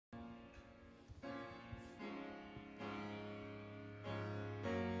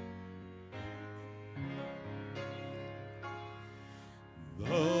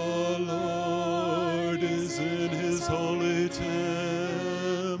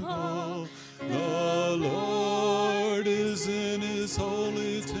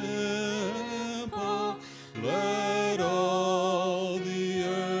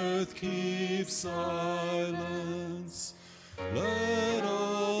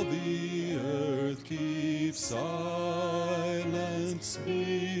silence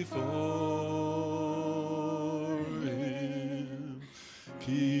before him.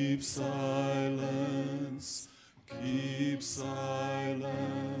 Keep silence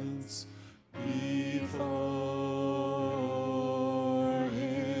before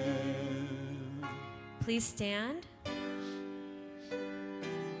him. Please stand.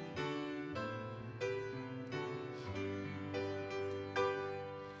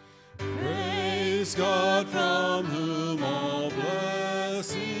 Praise God, from whom all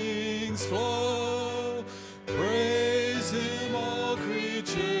blessings flow. Praise him, all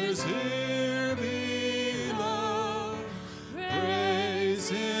creatures here below. Praise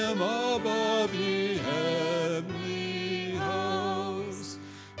him above, ye heavenly hosts.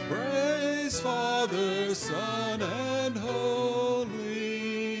 Praise Father, Son, and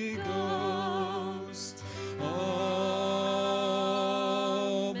Holy Ghost. Amen.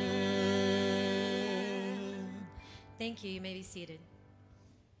 Thank you. You may be seated.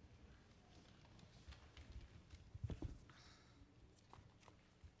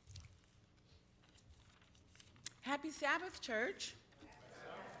 Happy Sabbath, church.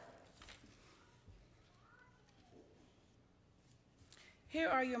 Here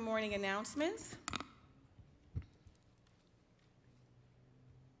are your morning announcements.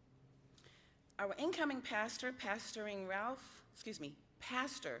 Our incoming pastor, Pastor Ralph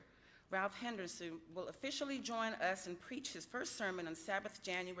Henderson, will officially join us and preach his first sermon on Sabbath,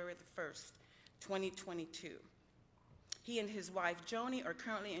 January the 1st, 2022. He and his wife, Joni, are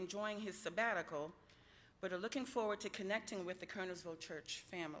currently enjoying his sabbatical, but are looking forward to connecting with the Kernersville Church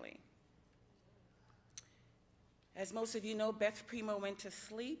family. As most of you know, Beth Primo went to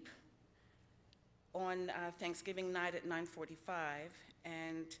sleep on Thanksgiving night at 9:45,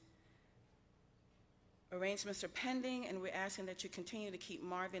 and arrangements are pending, and we're asking that you continue to keep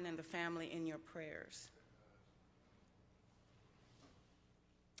Marvin and the family in your prayers.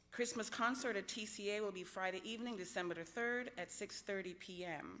 Christmas concert at TCA will be Friday evening, December the 3rd at 6:30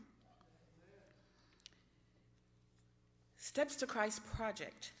 p.m. Steps to Christ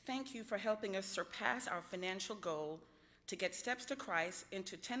Project, thank you for helping us surpass our financial goal to get Steps to Christ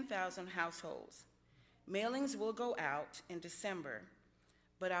into 10,000 households. Mailings will go out in December,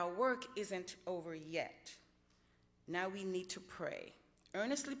 but our work isn't over yet. Now we need to pray.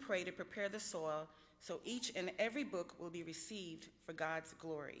 Earnestly pray to prepare the soil so each and every book will be received for God's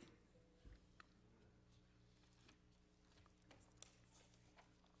glory.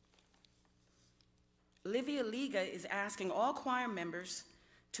 Livia Liga is asking all choir members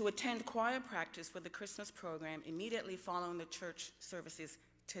to attend choir practice for the Christmas program immediately following the church services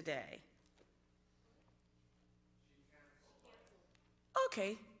today.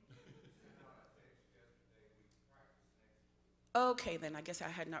 Okay. Okay, then I guess I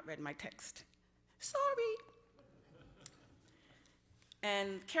had not read my text. Sorry.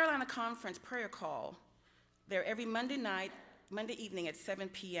 And Carolina Conference prayer call, they're every Monday evening at 7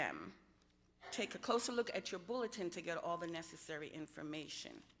 p.m. Take a closer look at your bulletin to get all the necessary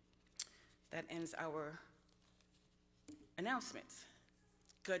information. That ends our announcements.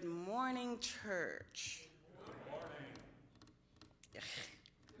 Good morning, church. Good morning.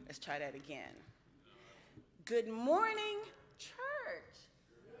 Let's try that again. Good morning, church.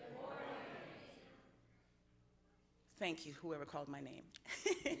 Good morning. Thank you, whoever called my name.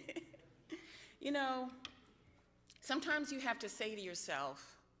 You know, sometimes you have to say to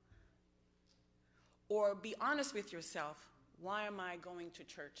yourself, or be honest with yourself, why am I going to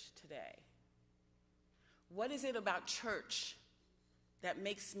church today? What is it about church that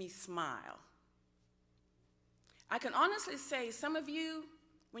makes me smile? I can honestly say some of you,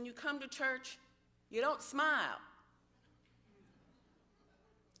 when you come to church, you don't smile.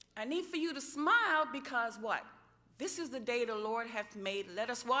 I need for you to smile because what? This is the day the Lord hath made. Let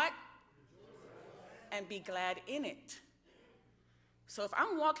us what? And be glad in it. So if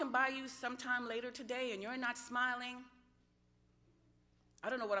I'm walking by you sometime later today and you're not smiling, I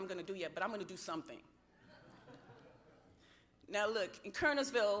don't know what I'm going to do yet, but I'm going to do something. Now look, in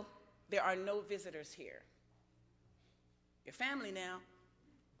Kernersville, there are no visitors here. Your family now,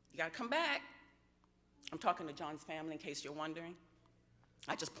 you got to come back. I'm talking to John's family in case you're wondering.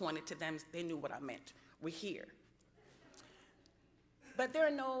 I just pointed to them. They knew what I meant. We're here. But there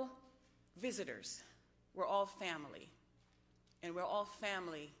are no visitors. We're all family. And we're all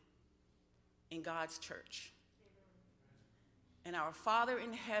family in God's church. And our Father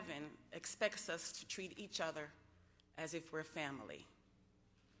in heaven expects us to treat each other as if we're family.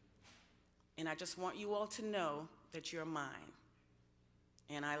 And I just want you all to know that you're mine.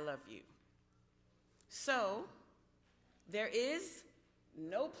 And I love you. So, there is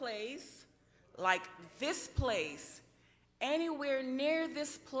no place like this place, anywhere near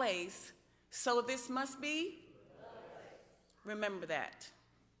this place, so this must be? Remember that.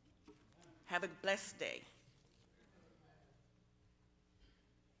 Have a blessed day.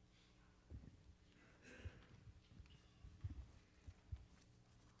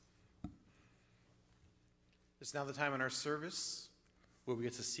 It's now the time in our service where we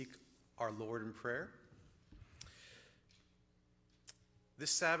get to seek our Lord in prayer. This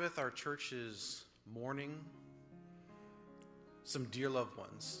Sabbath, our church is mourning some dear loved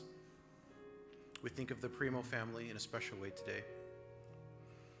ones. We think of the Primo family in a special way today.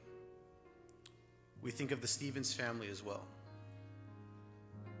 We think of the Stevens family as well.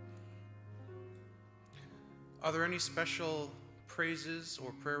 Are there any special praises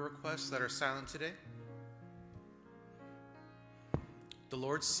or prayer requests that are silent today? The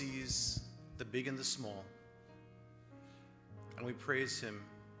Lord sees the big and the small, and we praise him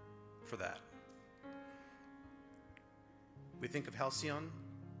for that. We think of Halcyon.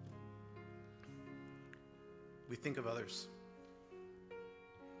 We think of others.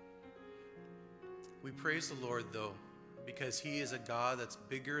 We praise the Lord, though, because he is a God that's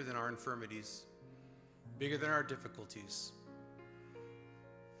bigger than our infirmities, bigger than our difficulties,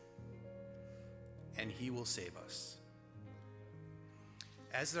 and he will save us.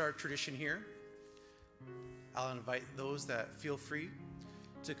 As is our tradition here, I'll invite those that feel free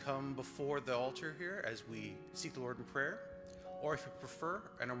to come before the altar here as we seek the Lord in prayer, or if you prefer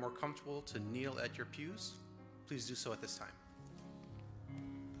and are more comfortable to kneel at your pews, please do so at this time.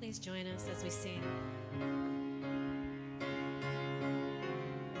 Please join us as we sing.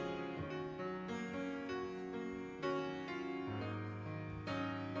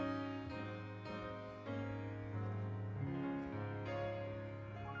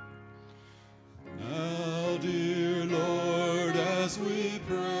 Now, dear Lord, as we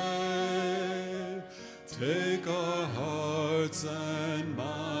pray, take our hearts and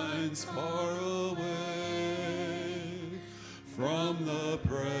minds far away from the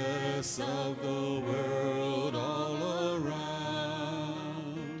press of the world all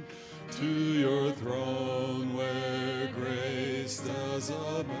around, to your throne where grace does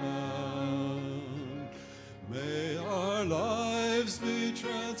abound. May our lives be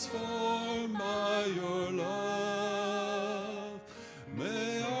transformed by your love.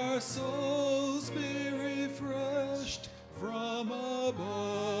 May our souls be refreshed from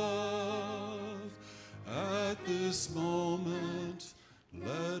above. At this moment,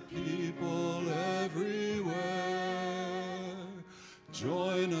 let people everywhere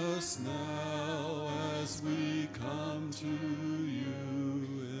join us now as we come to you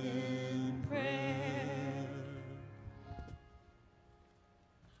in prayer.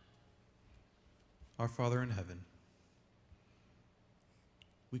 Our Father in heaven,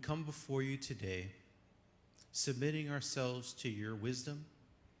 we come before you today, submitting ourselves to your wisdom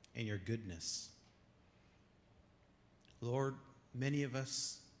and your goodness. Lord, many of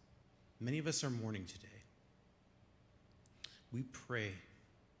us are mourning today. We pray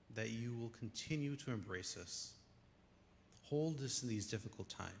that you will continue to embrace us, hold us in these difficult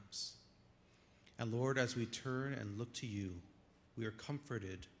times. And Lord, as we turn and look to you, we are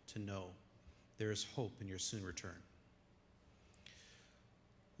comforted to know there is hope in your soon return.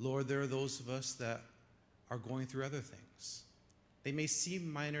 Lord, there are those of us that are going through other things. They may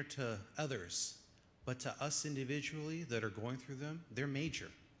seem minor to others, but to us individually that are going through them, they're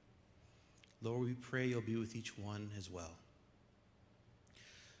major. Lord, we pray you'll be with each one as well.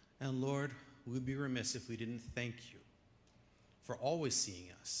 And Lord, we'd be remiss if we didn't thank you for always seeing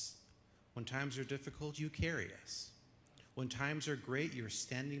us. When times are difficult, you carry us. When times are great, you're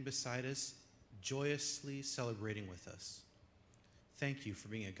standing beside us, joyously celebrating with us. Thank you for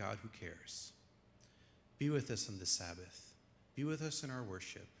being a God who cares. Be with us on this Sabbath. Be with us in our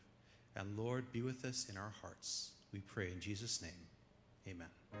worship. And Lord, be with us in our hearts. We pray in Jesus' name. Amen.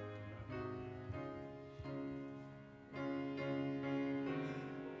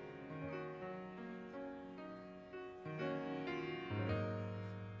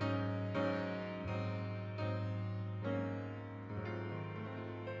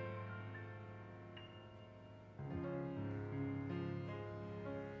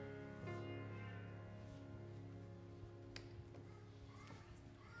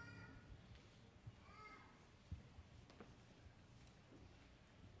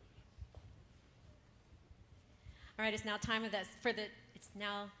 All right, it's now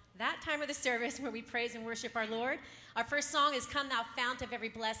that time of the service where we praise and worship our Lord. Our first song is Come Thou Fount of Every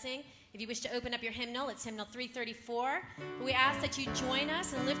Blessing. If you wish to open up your hymnal, it's hymnal 334. We ask that you join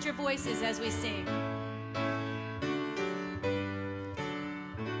us and lift your voices as we sing.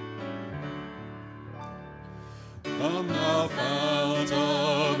 Come now, fount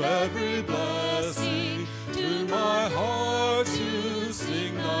of every blessing, tune my heart to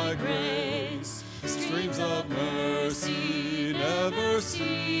sing thy grace. Streams of mercy never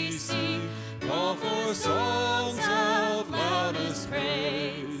ceasing, call for songs of loudest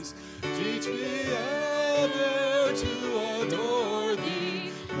praise. Teach me ever to adore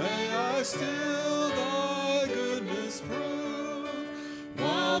thee, may I still thy goodness prove,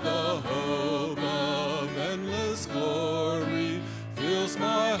 while the hope of endless glory fills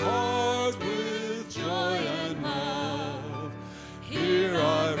my heart with joy and love. Here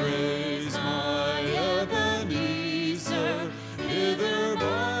I raise my Ebenezer, hither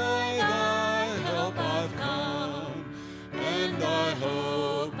by thy help I've come, and I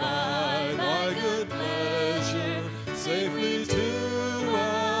hope by thy good pleasure safely to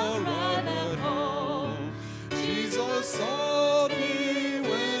arrive at home. Jesus sought me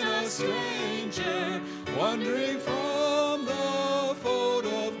when a stranger, wandering from the fold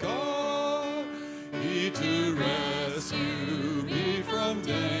of God. He to rescue me from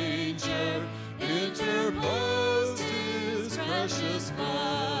danger interposed his precious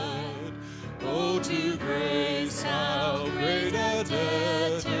blood. Oh, to grace how great a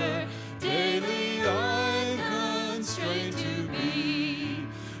debtor daily I'm constrained to be.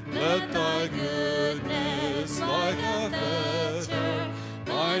 Let thy goodness like a fetter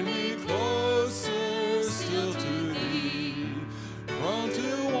bind me closer still to thee. Prone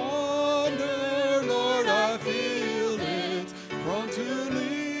to wander, Lord, I feel it, prone to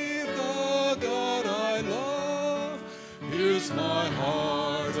leave the God I love. Here's my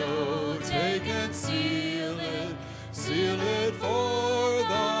heart, oh, take and seal it for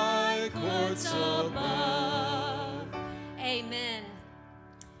thy courts above. Amen.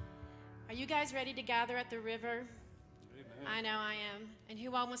 Are you guys ready to gather at the river? Amen. I know I am. And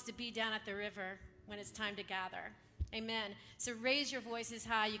who all wants to be down at the river when it's time to gather? Amen. So raise your voices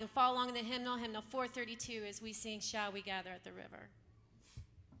high. You can follow along in the hymnal 432, as we sing, Shall We Gather at the River.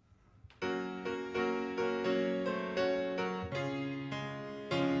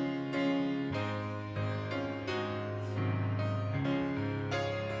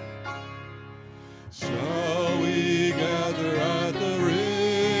 Shall we gather at the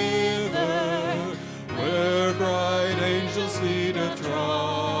river, where bright angels' feet have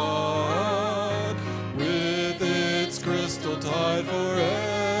trod, with its crystal tide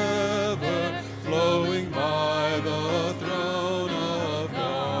forever flowing by the throne of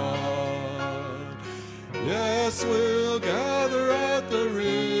God? Yes, we'll gather at the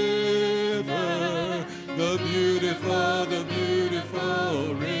river, the beautiful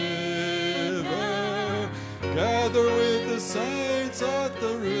river. Gather with the saints at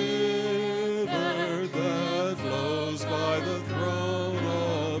the river that flows by the throne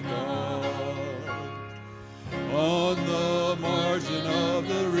of God. On the margin of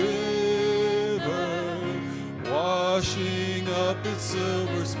the river, washing up its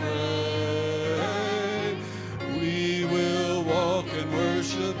silver spray, we will walk and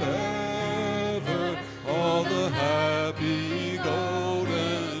worship ever all the happy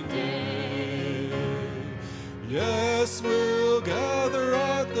golden day. Yes, we'll gather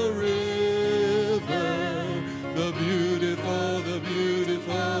at the river, the beautiful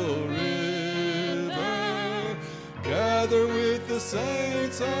river. Gather with the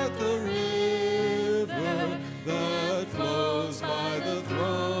saints at the river that flows by the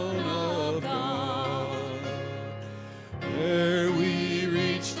throne of God. Ere we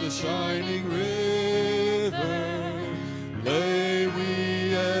reach the shining river, lay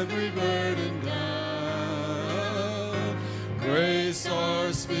we every burden down. Grace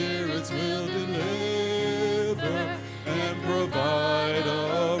our spirits will deliver and provide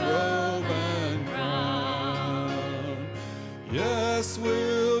a robe and crown. Yes,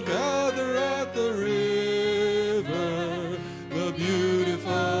 we'll gather at the river, the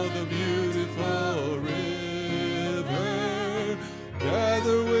beautiful river.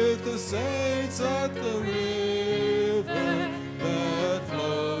 Gather with the saints at the river that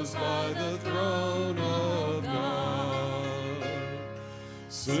flows by the throne of God.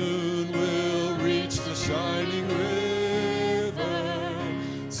 Soon we'll reach the shining river,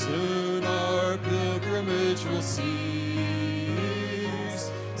 soon our pilgrimage will cease,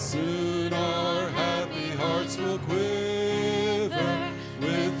 soon our happy hearts will quiver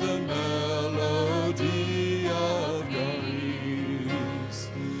with the melody of peace.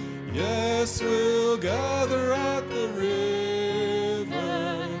 Yes, we'll gather at the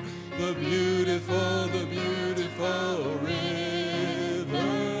river, the beautiful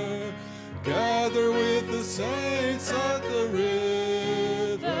river. Gather with the saints at the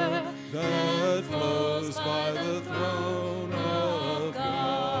river that flows by the throne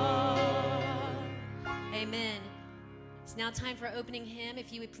now time for opening hymn.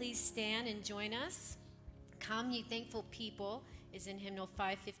 If you would please stand and join us. Come, Ye Thankful People is in hymnal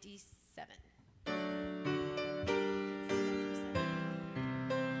 557.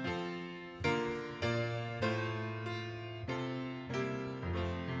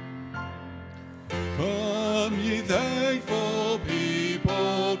 Come, ye thankful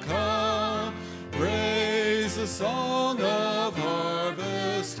people, come, raise the song of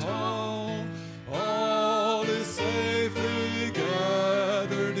harvest home. All is safely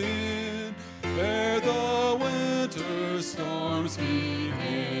gathered in, ere the winter storms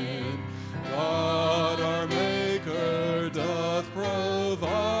begin. God our Maker doth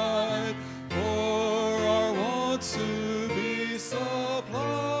provide for our wants to be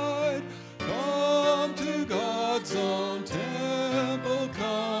supplied. Come to God's own temple,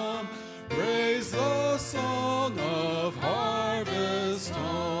 come, raise the song of harvest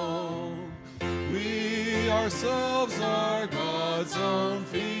home. We ourselves are God's own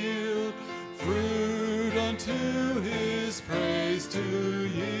field, fruit unto his praise to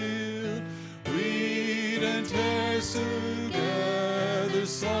yield. Wheat and tares together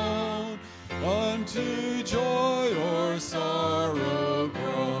sown, unto joy or sorrow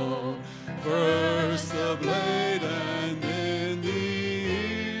grown. First the blade and then the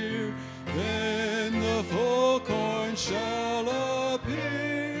ear, then the full corn shall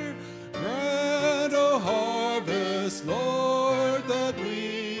appear. Grant, O harvest, Lord, that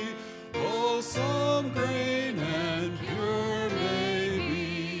we wholesome grain and pure may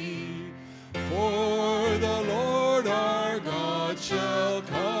be. For the Lord our God shall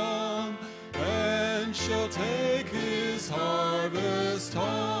come, and shall take his harvest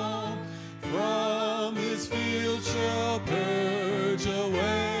home. From his field shall purge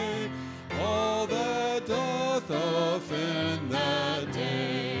away all that doth offend that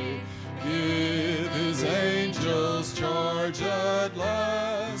day. Give his angels charge at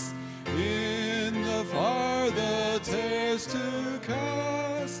last, in the fire the tares to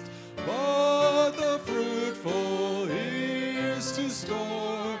cast, but the fruitful ears to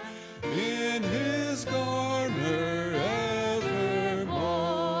store in his garner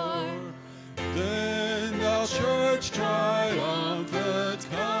evermore. Then thou church triumphant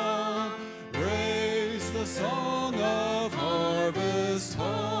come, raise the song of harvest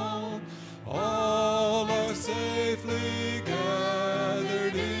home. All are safely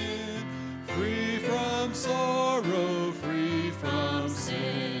gathered in, free from sorrow, free from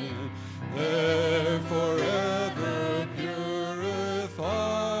sin. There forever purified,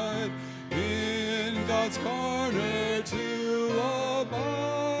 in God's corner to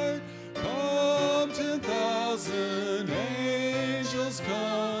abide. Come, 10,000 angels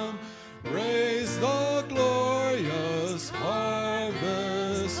come, raise the glorious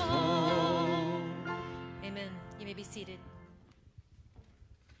harvest home. Amen. You may be seated.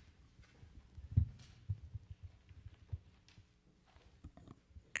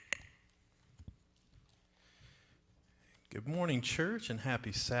 Good morning, church, and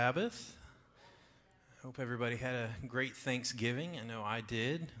happy Sabbath. I hope everybody had a great Thanksgiving. I know I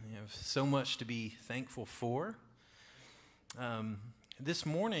did. We have so much to be thankful for. This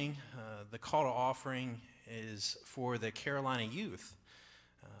morning, the call to offering is for the Carolina youth.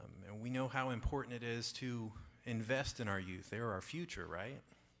 And we know how important it is to invest in our youth. They are our future, right?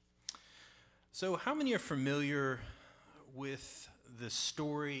 So how many are familiar with the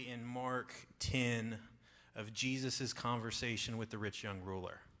story in Mark 10 of Jesus' conversation with the rich young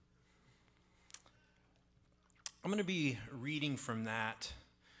ruler? I'm going to be reading from that.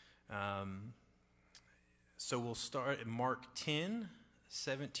 So we'll start at Mark 10,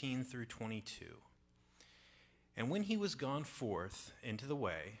 17 through 22. And when he was gone forth into the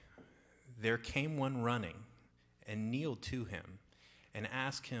way, there came one running and kneeled to him and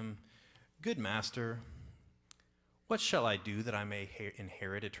asked him, Good master, what shall I do that I may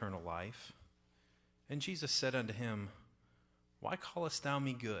inherit eternal life? And Jesus said unto him, Why callest thou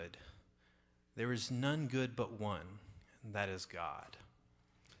me good? There is none good but one, and that is God.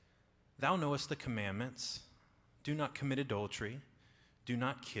 Thou knowest the commandments. Do not commit adultery. Do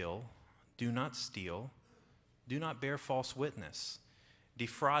not kill. Do not steal. Do not bear false witness.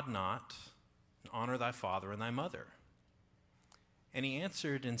 Defraud not. And honor thy father and thy mother. And he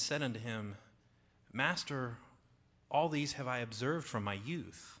answered and said unto him, Master, all these have I observed from my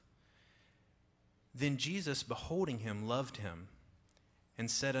youth. Then Jesus, beholding him, loved him, and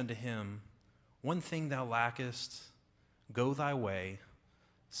said unto him, One thing thou lackest, go thy way,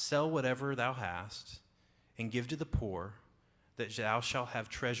 sell whatever thou hast, and give to the poor, that thou shalt have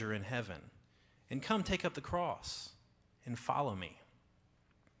treasure in heaven. And come, take up the cross, and follow me.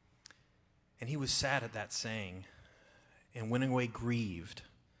 And he was sad at that saying, and went away grieved,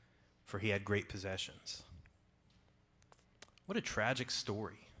 for he had great possessions. What a tragic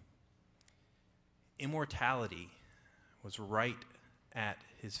story. Immortality was right at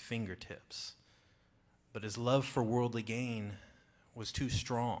his fingertips, but his love for worldly gain was too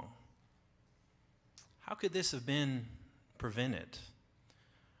strong. How could this have been prevented?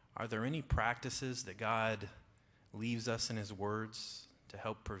 Are there any practices that God leaves us in his words to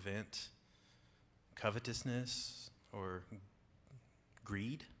help prevent covetousness or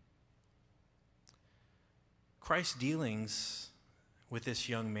greed? Christ's dealings with this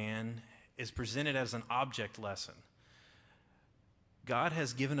young man is presented as an object lesson. God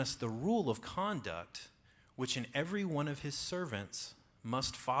has given us the rule of conduct which in every one of his servants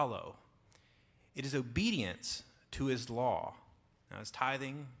must follow. It is obedience to his law. Now, is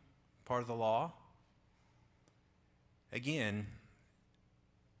tithing part of the law? Again,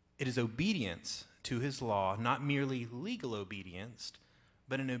 it is obedience to his law, not merely legal obedience,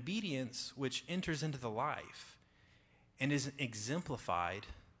 but an obedience which enters into the life and is exemplified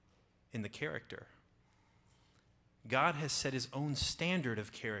in the character. God has set his own standard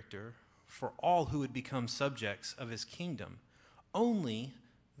of character for all who would become subjects of his kingdom. Only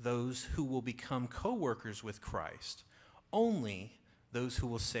those who will become co-workers with Christ, only those who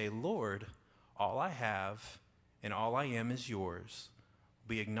will say, Lord, all I have and all I am is yours,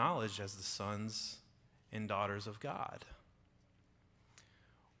 will be acknowledged as the sons and daughters of God.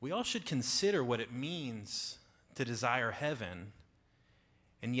 We all should consider what it means to desire heaven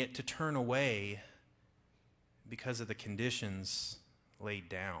and yet to turn away because of the conditions laid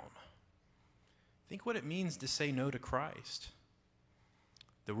down. Think what it means to say no to Christ.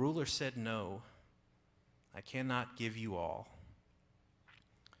 The ruler said, no, I cannot give you all.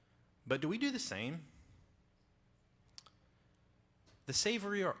 But do we do the same? The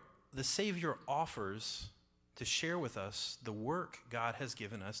Savior offers to share with us the work God has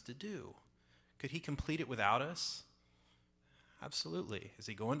given us to do. Could he complete it without us? Absolutely. Is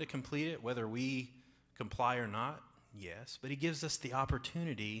he going to complete it whether we comply or not? Yes. But he gives us the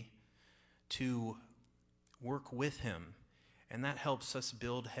opportunity to work with him, and that helps us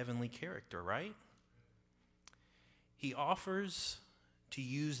build heavenly character, right? He offers to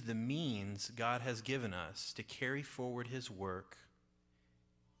use the means God has given us to carry forward his work,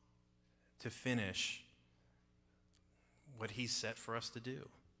 to finish what he's set for us to do.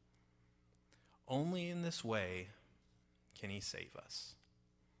 Only in this way can he save us.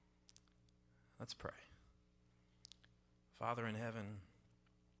 Let's pray. Father in heaven,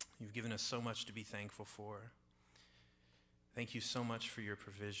 you've given us so much to be thankful for. Thank you so much for your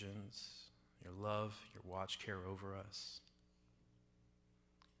provisions, your love, your watch care over us.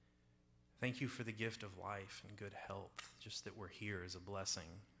 Thank you for the gift of life and good health. Just that we're here is a blessing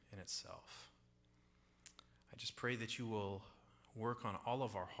in itself. I just pray that you will work on all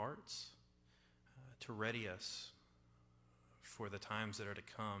of our hearts to ready us for the times that are to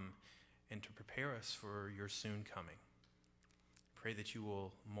come and to prepare us for your soon coming. Pray that you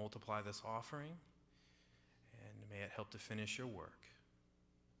will multiply this offering and may it help to finish your work.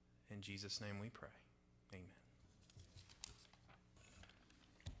 In Jesus' name we pray. Amen.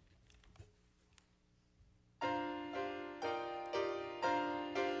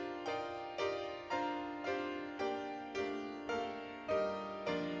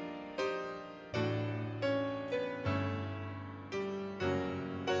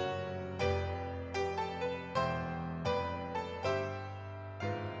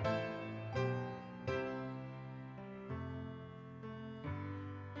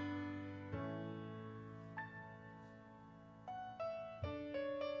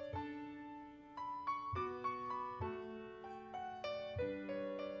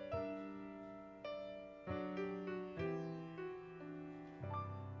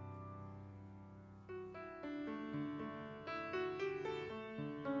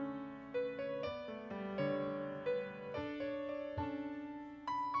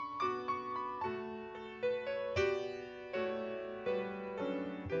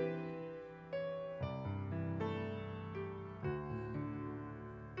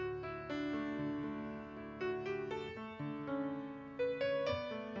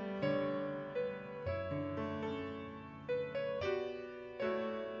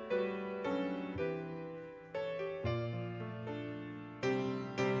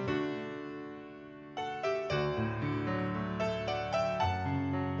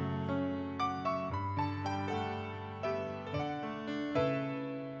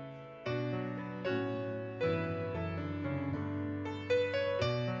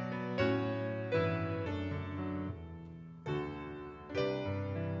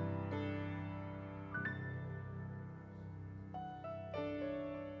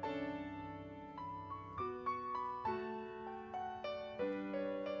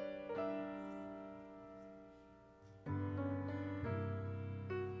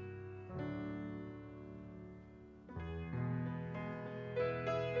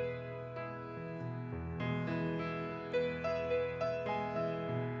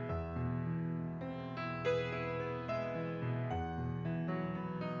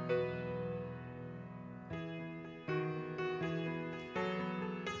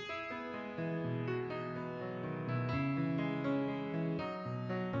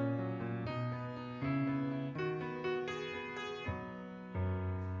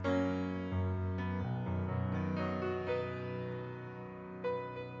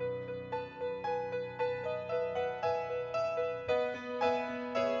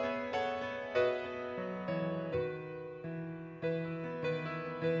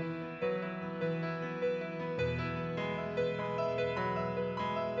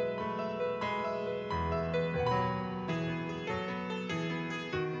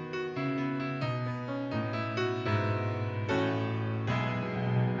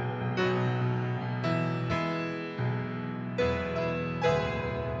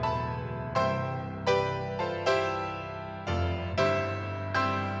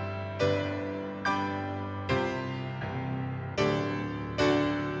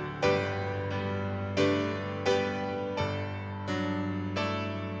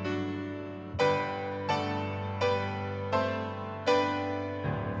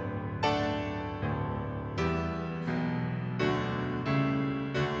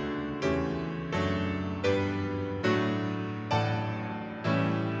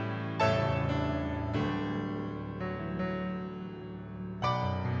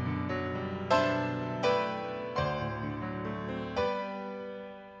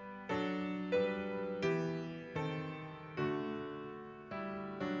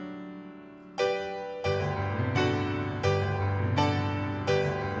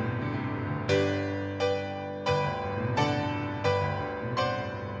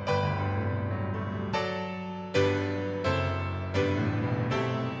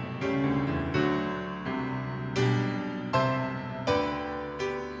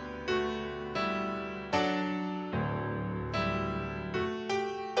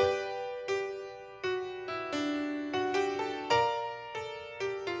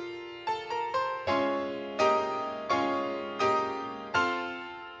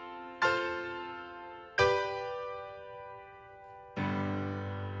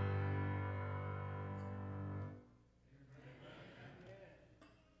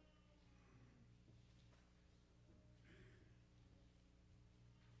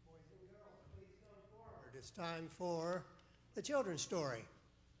 It's time for the children's story.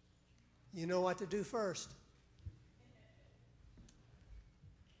 You know what to do first.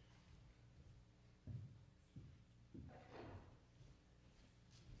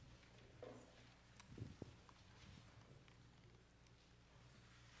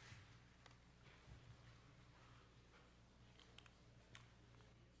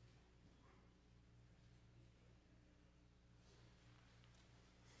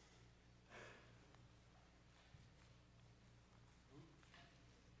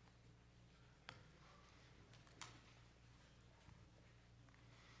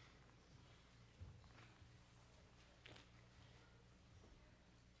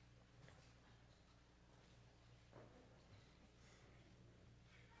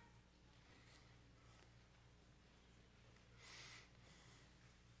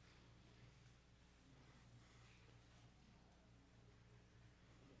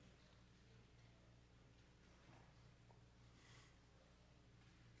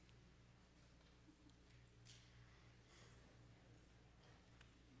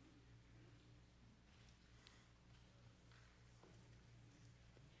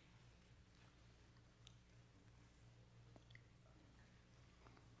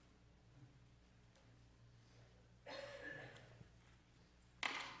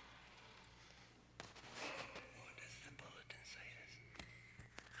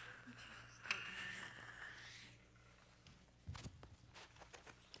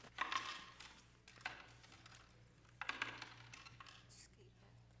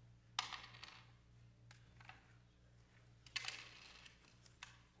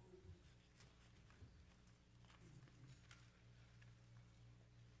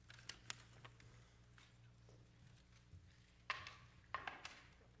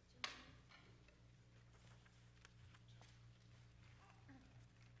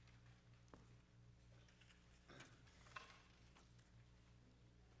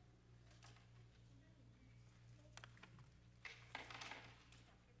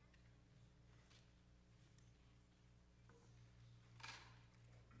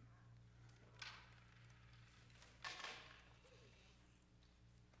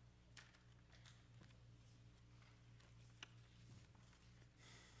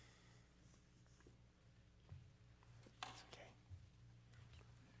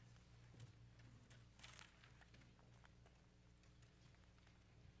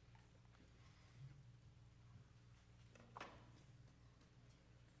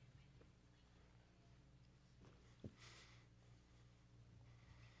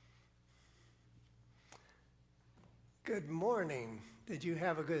 Good morning. Did you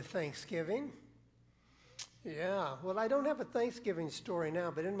have a good Thanksgiving? Yeah, well, I don't have a Thanksgiving story now,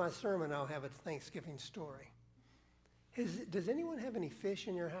 but in my sermon, I'll have a Thanksgiving story. Does anyone have any fish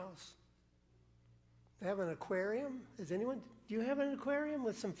in your house? Have an aquarium? Do you have an aquarium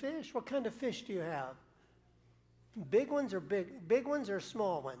with some fish? What kind of fish do you have? Big ones or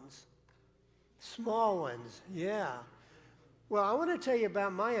small ones? Small ones, yeah. Well, I want to tell you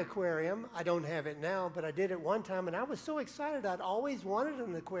about my aquarium. I don't have it now, but I did it one time, and I was so excited. I'd always wanted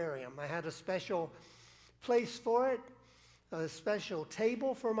an aquarium. I had a special place for it, a special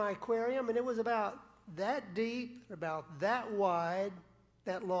table for my aquarium, and it was about that deep, about that wide,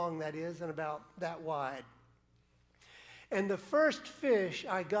 that long that is, and about that wide. And the first fish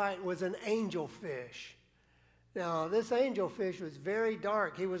I got was an angelfish. Now, this angelfish was very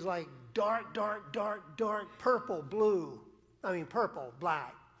dark. He was like dark, purple,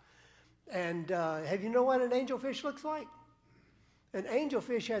 black. And have you know what an angelfish looks like? An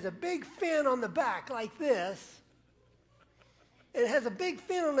angelfish has a big fin on the back like this. It has a big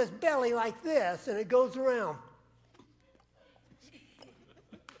fin on its belly like this, and it goes around.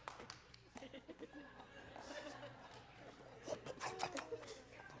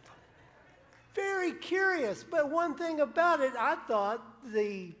 Very curious, but one thing about it, I thought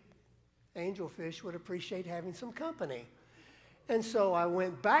the angelfish would appreciate having some company. And so I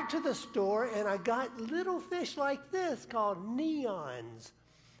went back to the store and I got little fish like this called neons.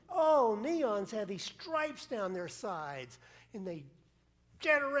 Oh, neons have these stripes down their sides and they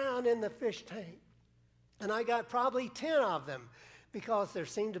jet around in the fish tank. And I got probably 10 of them because there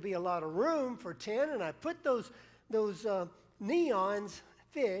seemed to be a lot of room for 10, and I put those neons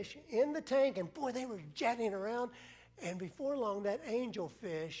fish in the tank, and boy, they were jetting around. And before long, that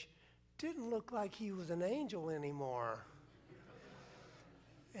angelfish didn't look like he was an angel anymore.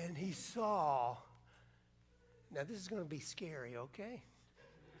 And he saw, now this is going to be scary, okay?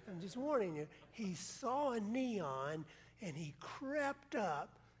 I'm just warning you. He saw a neon, and he crept up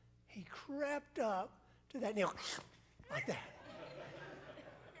to that neon, like that.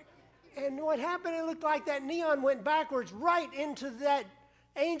 And what happened, it looked like that neon went backwards right into that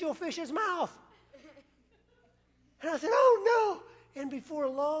angelfish's mouth. And I said, oh no. And before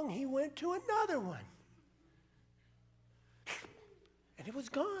long, he went to another one. And it was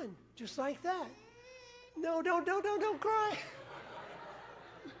gone, just like that. No, don't cry.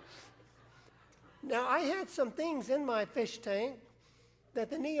 Now, I had some things in my fish tank that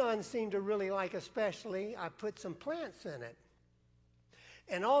the neon seemed to really like especially. I put some plants in it.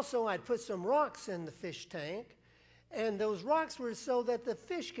 And also, I'd put some rocks in the fish tank. And those rocks were so that the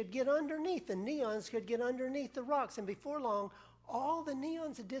fish could get underneath, the neons could get underneath the rocks. And before long, all the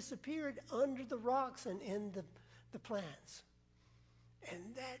neons had disappeared under the rocks and in the plants. And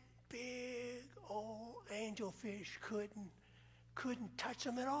that big old angelfish couldn't touch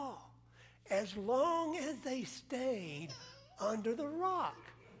them at all, as long as they stayed under the rock.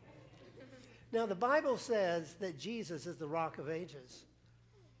 Now, the Bible says that Jesus is the rock of ages,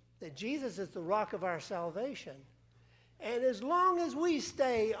 that Jesus is the rock of our salvation. And as long as we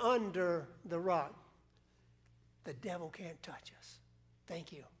stay under the rock, the devil can't touch us.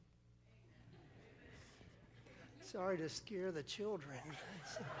 Thank you. Sorry to scare the children.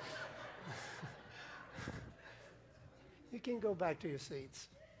 You can go back to your seats.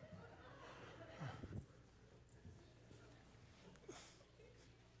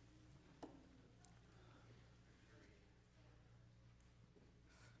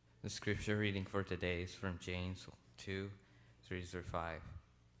 The scripture reading for today is from James 2:3-5.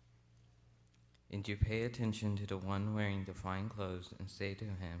 And you pay attention to the one wearing the fine clothes and say to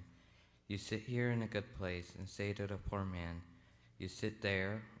him, you sit here in a good place, and say to the poor man, you sit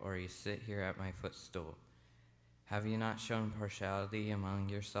there, or you sit here at my footstool. Have you not shown partiality among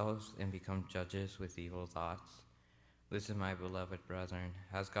yourselves and become judges with evil thoughts? Listen, my beloved brethren,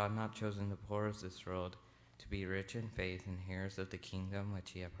 has God not chosen the poor of this world to be rich in faith and heirs of the kingdom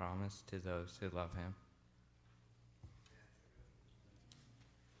which he hath promised to those who love him?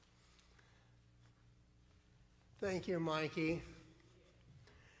 Thank you, Mikey.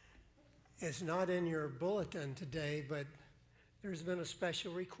 It's not in your bulletin today, but there's been a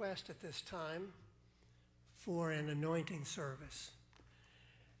special request at this time for an anointing service.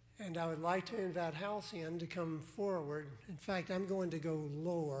 And I would like to invite Halcyon to come forward. In fact, I'm going to go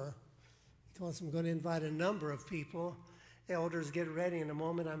lower because I'm going to invite a number of people. Elders, get ready. In a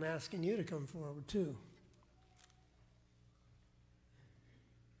moment, I'm asking you to come forward too.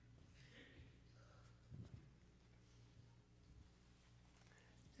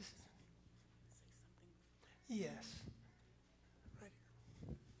 Yes. Right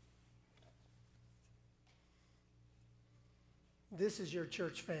here. This is your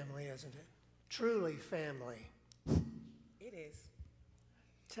church family, isn't it? Truly family. It is.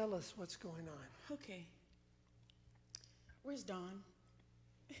 Tell us what's going on. Okay. Where's Dawn?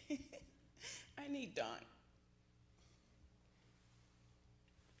 I need Dawn.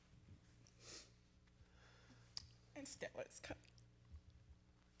 And Stella's coming.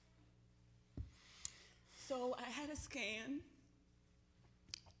 So I had a scan,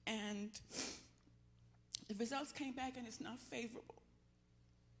 and the results came back, and it's not favorable.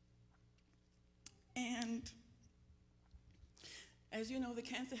 And as you know, the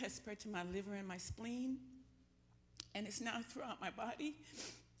cancer has spread to my liver and my spleen, and it's now throughout my body,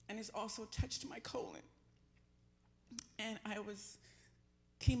 and it's also touched my colon. And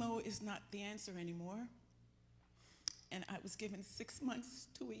chemo is not the answer anymore, and I was given 6 months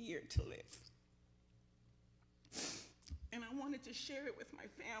to a year to live. And I wanted to share it with my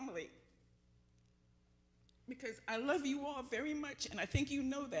family because I love you all very much, and I think you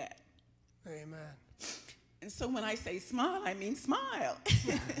know that. Amen. And so when I say smile, I mean smile.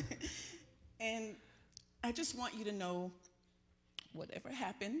 And I just want you to know, whatever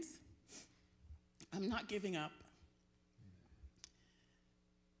happens, I'm not giving up.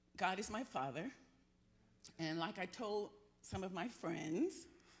 God is my Father. And like I told some of my friends,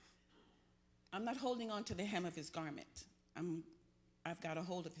 I'm not holding on to the hem of his garment. I've got a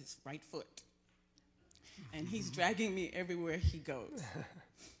hold of his right foot. And he's dragging me everywhere he goes.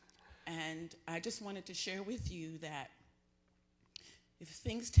 And I just wanted to share with you that if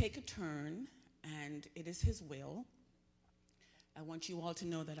things take a turn and it is his will, I want you all to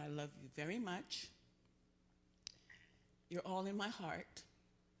know that I love you very much. You're all in my heart.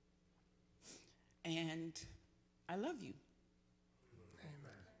 And I love you.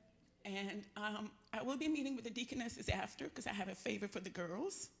 And I will be meeting with the deaconesses after because I have a favor for the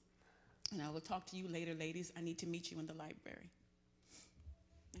girls. And I will talk to you later, ladies. I need to meet you in the library.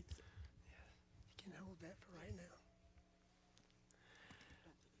 That's it. You can hold that for right now.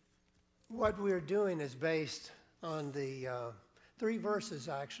 What we're doing is based on the 3 verses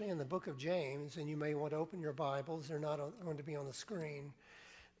actually in the book of James, and you may want to open your Bibles. They're not going to be on the screen.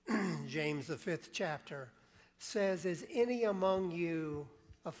 James, the 5th chapter, says, "Is any among you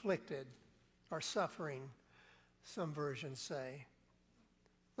afflicted or suffering?" Some versions say.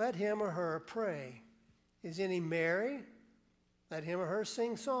 "Let him or her pray. Is any merry? Let him or her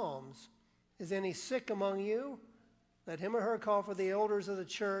sing psalms. Is any sick among you? Let him or her call for the elders of the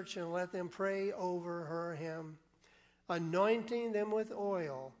church and let them pray over her or him, anointing them with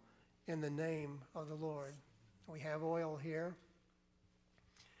oil in the name of the Lord." We have oil here,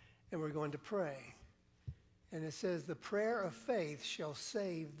 and we're going to pray. And it says, "The prayer of faith shall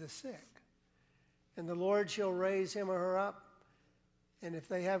save the sick, and the Lord shall raise him or her up, and if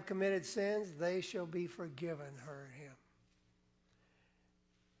they have committed sins, they shall be forgiven her or him."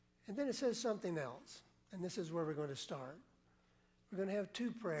 And then it says something else, and this is where we're going to start. We're going to have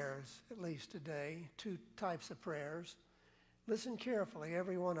 2 prayers, at least today, 2 types of prayers. Listen carefully,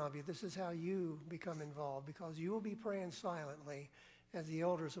 every one of you. This is how you become involved, because you will be praying silently as the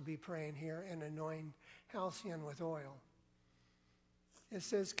elders will be praying here and anointing Halcyon with oil. It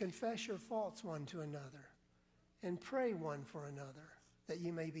says, "Confess your faults one to another and pray one for another that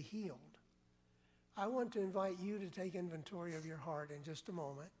you may be healed." I want to invite you to take inventory of your heart in just a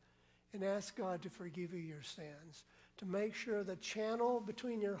moment and ask God to forgive you your sins, to make sure the channel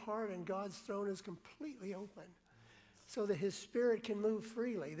between your heart and God's throne is completely open so that His Spirit can move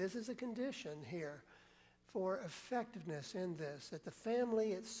freely. This is a condition here for effectiveness in this, that the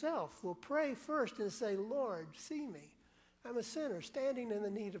family itself will pray first and say, "Lord, see me. I'm a sinner standing in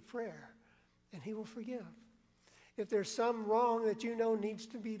the need of prayer," and He will forgive. If there's some wrong that you know needs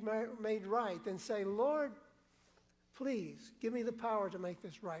to be made right, then say, "Lord, please give me the power to make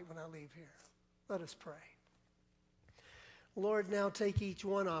this right when I leave here." Let us pray. Lord, now take each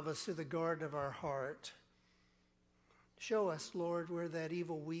one of us to the garden of our heart. Show us, Lord, where that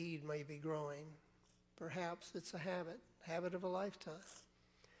evil weed may be growing. Perhaps it's a habit of a lifetime.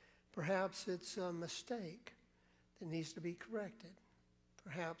 Perhaps it's a mistake that needs to be corrected.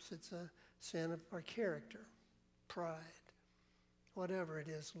 Perhaps it's a sin of our character, pride. Whatever it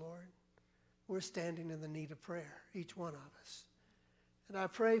is, Lord, we're standing in the need of prayer, each one of us. And I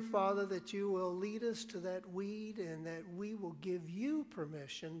pray, Father, that you will lead us to that weed and that we will give you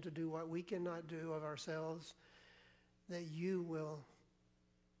permission to do what we cannot do of ourselves, that you will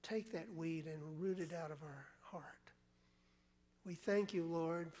take that weed and root it out of our heart. We thank you,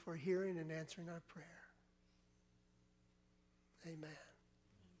 Lord, for hearing and answering our prayer. Amen.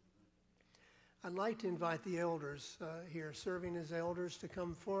 I'd like to invite the elders here, serving as elders, to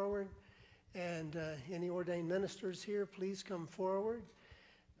come forward. And any ordained ministers here, please come forward.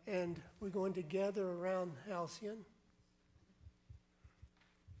 And we're going to gather around Halcyon.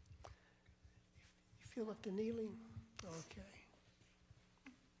 You feel up to kneeling? Okay.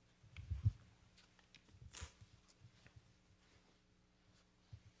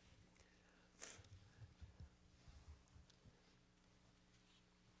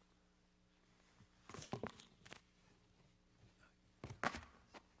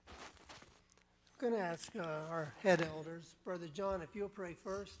 I'm going to ask our head elders, Brother John, if you'll pray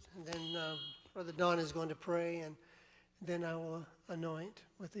first, and then Brother Don is going to pray, and then I will anoint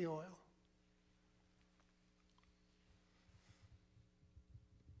with the oil.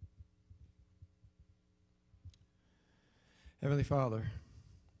 Heavenly Father,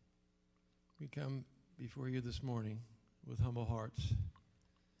 we come before you this morning with humble hearts.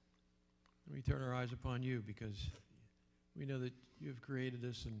 We turn our eyes upon you because we know that you have created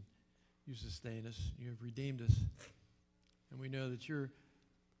us and you sustain us. You have redeemed us. And we know that you're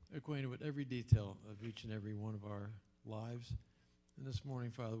acquainted with every detail of each and every one of our lives. And this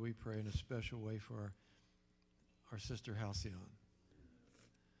morning, Father, we pray in a special way for our sister Halcyon.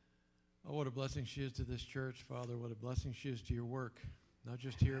 Oh, what a blessing she is to this church, Father. What a blessing she is to your work, not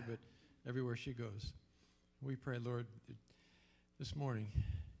just here, but everywhere she goes. We pray, Lord, that this morning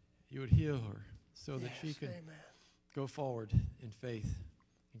you would heal her so that she can go forward in faith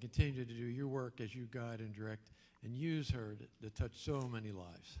and continue to do your work as you guide and direct and use her to touch so many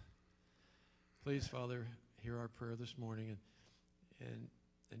lives. Please, Father, hear our prayer this morning and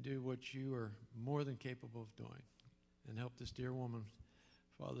do what you are more than capable of doing and help this dear woman,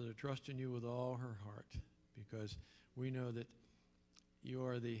 Father, to trust in you with all her heart, because we know that you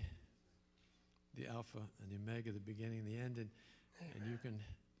are the Alpha and the Omega, the beginning and the end, and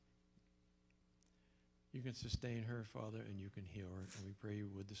you can sustain her, Father, and you can heal her. And we pray you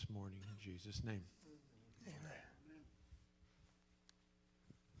would this morning in Jesus' name. Amen.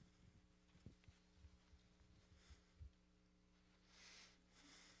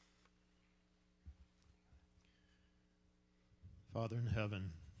 Father in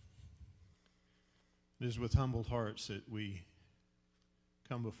heaven, it is with humbled hearts that we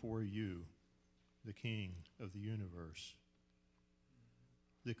come before you, the King of the universe,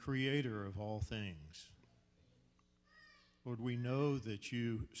 the creator of all things. Lord, we know that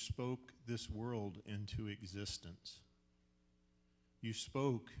you spoke this world into existence. You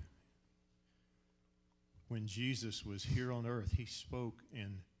spoke when Jesus was here on earth. He spoke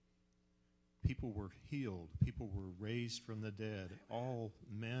and people were healed. People were raised from the dead. All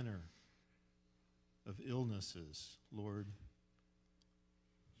manner of illnesses, Lord,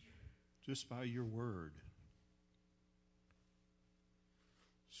 just by your word.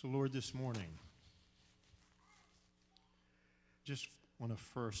 So, Lord, this morning, just want to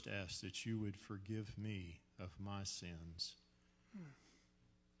first ask that you would forgive me of my sins.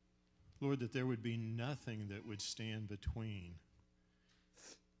 Lord, that there would be nothing that would stand between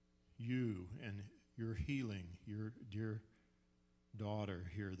you and your healing, your dear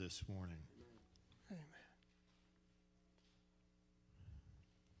daughter here this morning. Amen.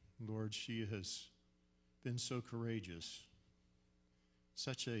 Lord, she has been so courageous,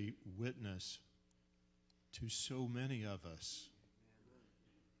 such a witness to so many of us,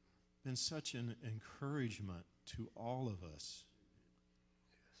 been such an encouragement to all of us.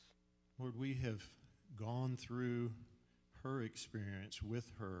 Lord, we have gone through her experience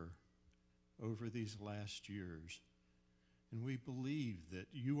with her over these last years, and we believe that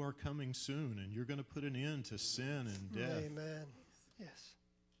you are coming soon and you're going to put an end to sin and death. Amen. Yes.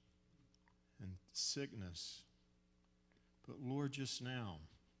 And sickness. But Lord, just now,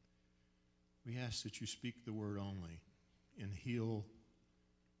 we ask that you speak the word only and heal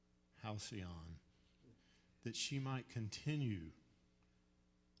Halcyon, that she might continue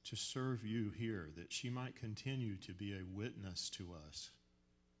to serve you here, that she might continue to be a witness to us.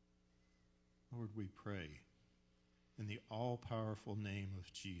 Lord, we pray in the all-powerful name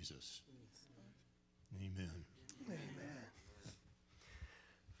of Jesus. Amen. Amen.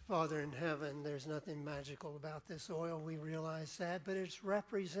 Father in heaven, there's nothing magical about this oil. We realize that, but it's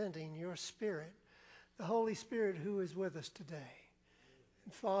representing your Spirit, the Holy Spirit who is with us today.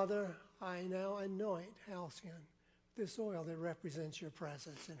 And Father, I now anoint Halcyon, this oil that represents your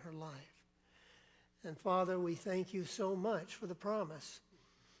presence in her life. And Father, we thank you so much for the promise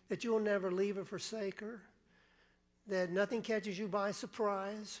that you'll never leave or forsake her, that nothing catches you by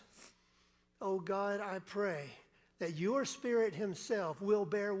surprise. Oh God, I pray that your Spirit himself will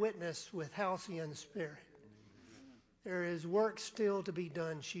bear witness with Halcyon's spirit. There is work still to be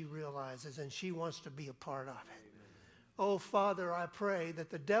done, she realizes, and she wants to be a part of it. Oh, Father, I pray that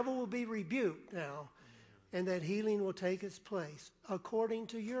the devil will be rebuked now and that healing will take its place according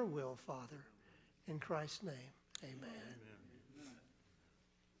to your will, Father. In Christ's name, amen.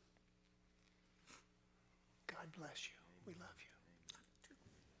 God bless you. We love you.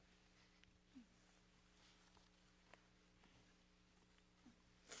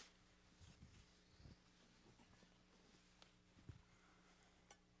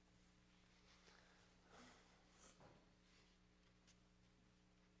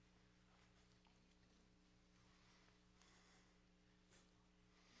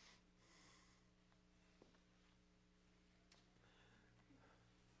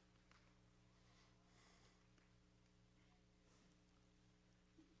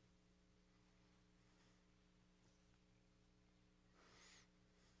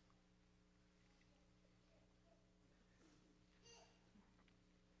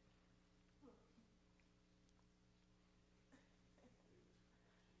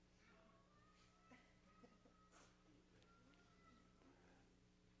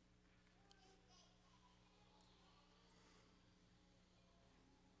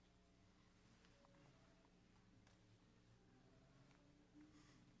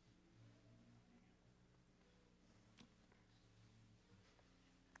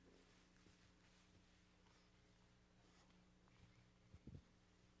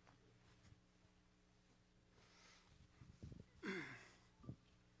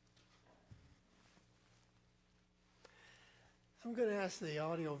 I'm going to ask the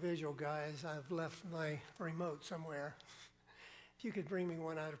audio-visual guys, I've left my remote somewhere. If you could bring me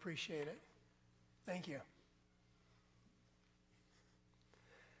one, I'd appreciate it. Thank you.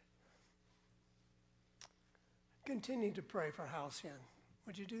 Continue to pray for Halcyon.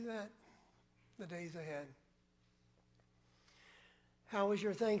 Would you do that the days ahead? How was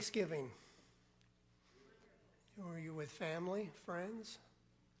your Thanksgiving? Were you with family, friends?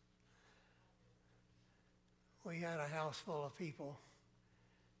 We had a house full of people,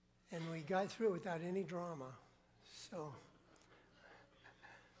 and we got through it without any drama. So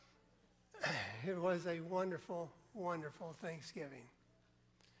it was a wonderful wonderful Thanksgiving.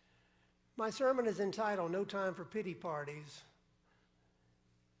 My sermon is entitled, No Time for Pity Parties.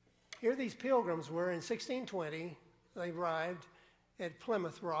 Here these pilgrims were in 1620. They arrived at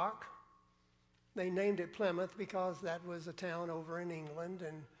Plymouth Rock. They named it Plymouth because that was a town over in England,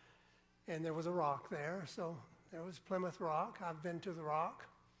 and there was a rock there. So there was Plymouth Rock. I've been to the rock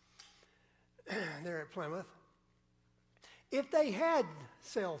there at Plymouth. If they had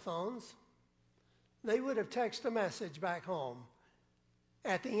cell phones, they would have texted a message back home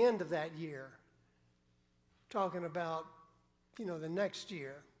at the end of that year, talking about, the next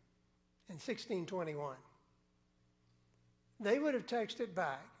year in 1621. They would have texted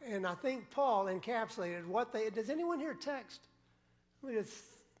back. And I think Paul encapsulated what they, does anyone here text? Raise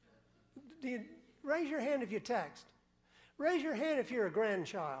your hand if you text. Raise your hand if you're a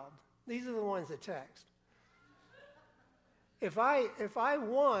grandchild. These are the ones that text. If I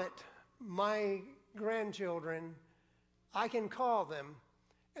want my grandchildren, I can call them,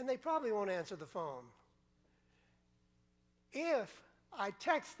 and they probably won't answer the phone. If I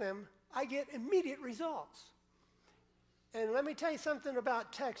text them, I get immediate results. And let me tell you something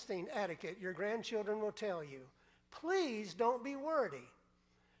about texting etiquette. Your grandchildren will tell you. Please don't be wordy.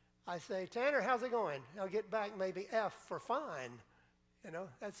 I say, Tanner, how's it going? I'll get back maybe F for fine.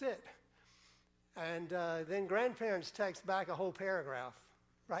 That's it. And then grandparents text back a whole paragraph.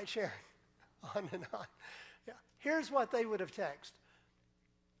 Right, Sharon? On and on. Yeah. Here's what they would have texted.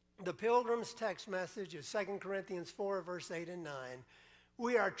 The Pilgrim's text message is 2 Corinthians 4, verse 8 and 9.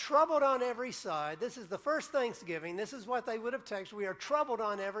 We are troubled on every side. This is the first Thanksgiving. This is what they would have texted. We are troubled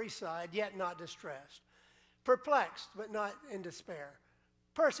on every side, yet not distressed. Perplexed, but not in despair.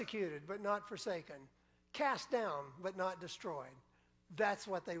 Persecuted, but not forsaken. Cast down, but not destroyed. That's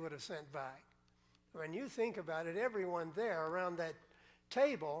what they would have sent back. When you think about it, everyone there around that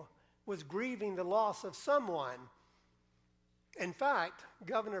table was grieving the loss of someone. In fact,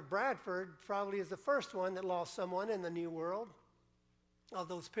 Governor Bradford probably is the first one that lost someone in the New World of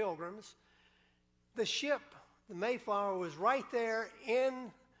those pilgrims. The ship, the Mayflower, was right there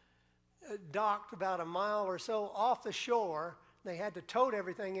docked about a mile or so off the shore. They had to tote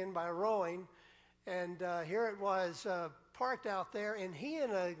everything in by rowing, and here it was parked out there, and he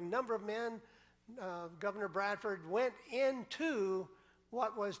and a number of men, Governor Bradford, went into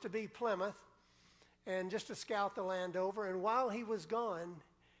what was to be Plymouth, and just to scout the land over, and while he was gone,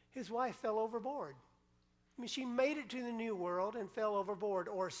 his wife fell overboard. I mean, she made it to the New World and fell overboard,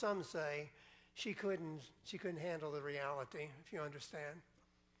 or some say she couldn't handle the reality, if you understand.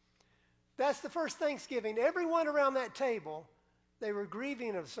 That's the first Thanksgiving. Everyone around that table, they were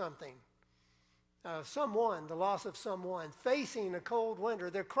grieving of something. Someone, the loss of someone, facing a cold winter.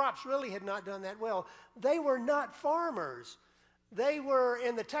 Their crops really had not done that well. They were not farmers. They were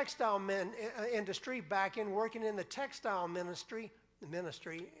in the textile industry back in, working in the textile industry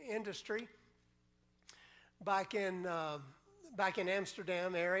back in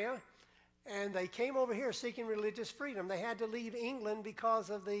Amsterdam area, and they came over here seeking religious freedom. They had to leave England because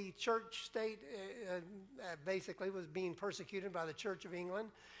of the church state, basically was being persecuted by the Church of England.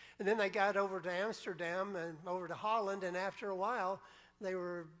 And then they got over to Amsterdam and over to Holland, and after a while, they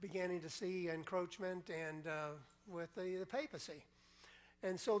were beginning to see encroachment and with the papacy.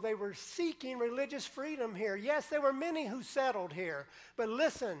 And so they were seeking religious freedom here. Yes, there were many who settled here, but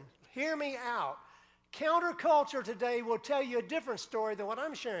listen, hear me out. Counterculture today will tell you a different story than what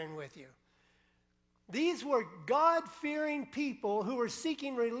I'm sharing with you. These were God-fearing people who were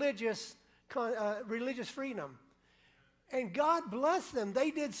seeking religious freedom. And God bless them.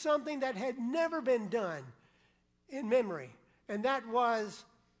 They did something that had never been done in memory. And that was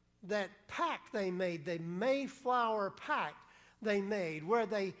that pact they made, the Mayflower Pact they made, where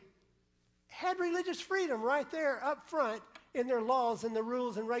they had religious freedom right there up front in their laws and the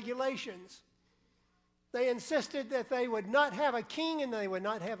rules and regulations. They insisted that they would not have a king and they would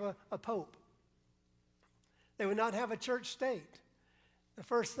not have a pope. They would not have a church state. The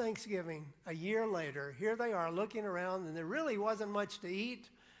first Thanksgiving, a year later, here they are looking around, and there really wasn't much to eat.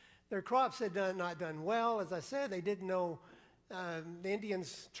 Their crops had not done well. As I said, they didn't know. The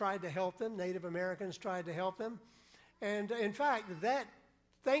Indians tried to help them. Native Americans tried to help them. And in fact, that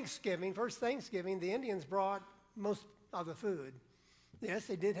Thanksgiving, first Thanksgiving, the Indians brought most of the food. Yes,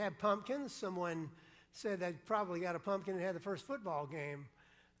 they did have pumpkins. Someone said they probably got a pumpkin and had the first football game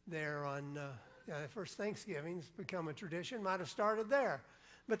there on first Thanksgiving. It's become a tradition. Might have started there.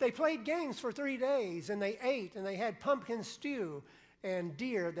 But they played games for 3 days, and they ate, and they had pumpkin stew and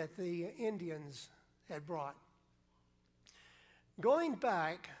deer that the Indians had brought. Going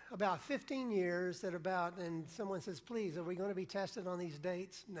back about 15 years, and someone says, please, are we going to be tested on these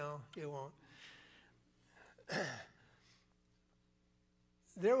dates? No, you won't.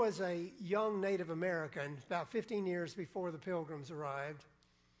 There was a young Native American about 15 years before the Pilgrims arrived,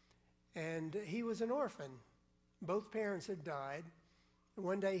 and he was an orphan. Both parents had died. And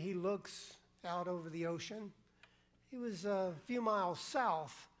one day he looks out over the ocean. He was a few miles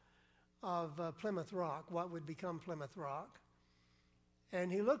south of Plymouth Rock, what would become Plymouth Rock.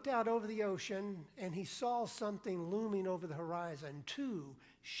 And he looked out over the ocean, and he saw something looming over the horizon. Two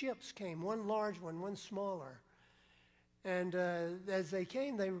ships came, one large one, one smaller. And as they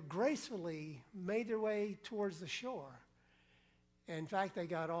came, they gracefully made their way towards the shore. In fact, they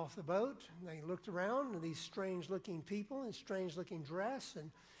got off the boat, and they looked around, and these strange-looking people in strange-looking dress,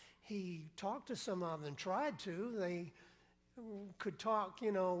 and he talked to some of them, tried to. They could talk,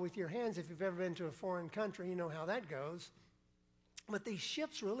 with your hands. If you've ever been to a foreign country, you know how that goes. But these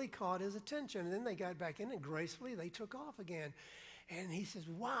ships really caught his attention, and then they got back in, and gracefully they took off again. And he says,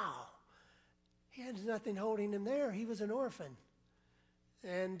 wow. He had nothing holding him there. He was an orphan.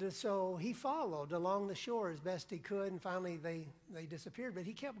 And so he followed along the shore as best he could, and finally they disappeared, but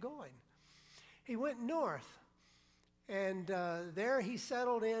he kept going. He went north, and there he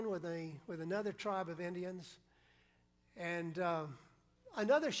settled in with another tribe of Indians. And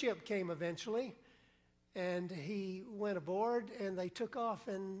another ship came eventually, and he went aboard, and they took off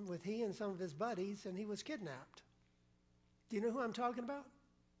with he and some of his buddies, and he was kidnapped. Do you know who I'm talking about?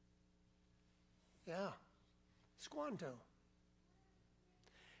 Yeah, Squanto.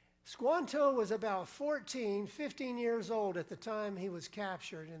 Squanto was about 15 years old at the time he was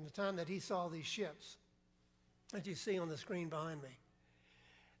captured and the time that he saw these ships that you see on the screen behind me.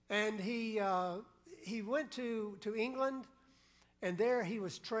 And he went to England, and there he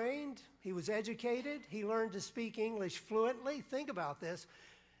was trained, he was educated, he learned to speak English fluently. Think about this.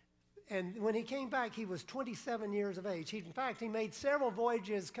 And when he came back, he was 27 years of age. In fact, he made several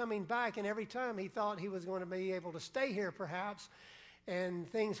voyages coming back, and every time he thought he was going to be able to stay here perhaps, and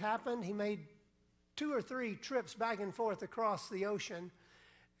things happened. He made 2 or 3 trips back and forth across the ocean,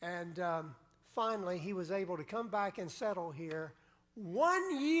 and finally he was able to come back and settle here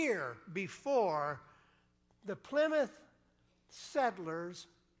 1 year before the Plymouth settlers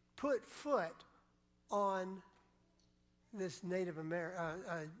put foot on this Native America,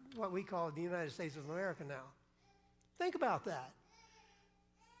 what we call the United States of America now. Think about that.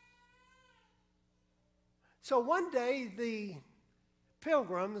 So one day the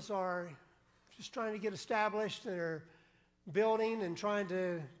Pilgrims are just trying to get established. They're building and trying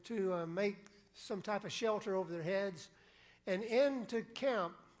to make some type of shelter over their heads. And into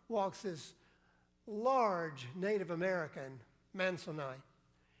camp walks this large Native American, Mansonite.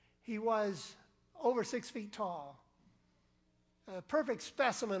 He was over 6 feet tall. A perfect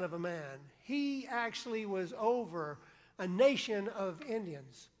specimen of a man. He actually was over a nation of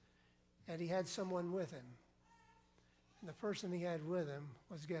Indians, and he had someone with him. And the person he had with him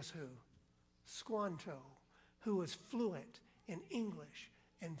was, guess who? Squanto, who was fluent in English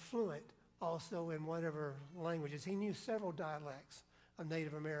and fluent also in whatever languages. He knew several dialects of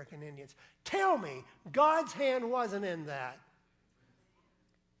Native American Indians. Tell me, God's hand wasn't in that.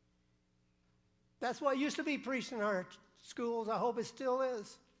 That's what used to be preached in our schools. I hope it still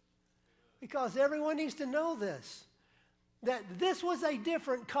is. Because everyone needs to know this, that this was a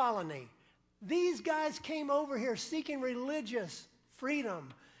different colony. These guys came over here seeking religious freedom,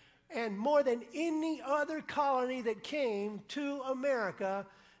 and more than any other colony that came to America,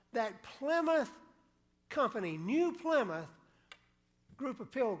 that Plymouth company, New Plymouth, group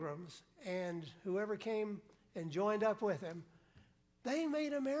of pilgrims, and whoever came and joined up with them, they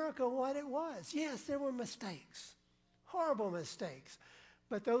made America what it was. Yes, there were mistakes. Horrible mistakes,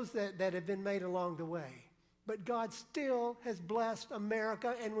 but those that have been made along the way. But God still has blessed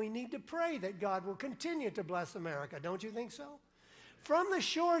America, and we need to pray that God will continue to bless America. Don't you think so? From the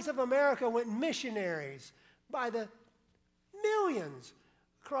shores of America went missionaries by the millions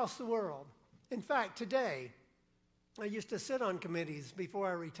across the world. In fact, today, I used to sit on committees before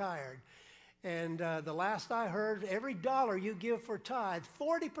I retired, and the last I heard, every dollar you give for tithe,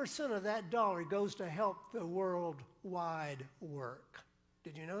 40% of that dollar goes to help the worldwide work.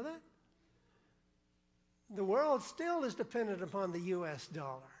 Did you know that? The world still is dependent upon the U.S.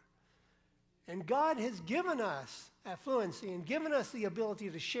 dollar. And God has given us affluency and given us the ability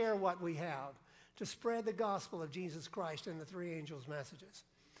to share what we have, to spread the gospel of Jesus Christ and the 3 angels' messages.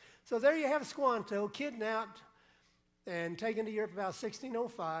 So there you have Squanto, kidnapped and taken to Europe about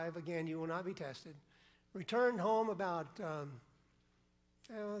 1605. Again, you will not be tested. Returned home about,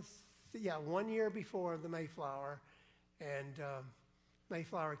 1 year before the Mayflower. And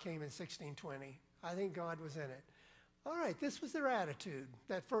Mayflower came in 1620. I think God was in it. All right, this was their attitude,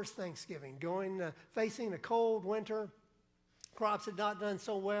 that first Thanksgiving, facing a cold winter. Crops had not done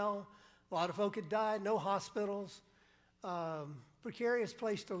so well. A lot of folk had died, no hospitals. Precarious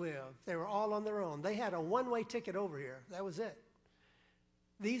place to live. They were all on their own. They had a one-way ticket over here. That was it.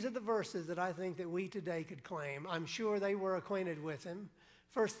 These are the verses that I think that we today could claim. I'm sure they were acquainted with him.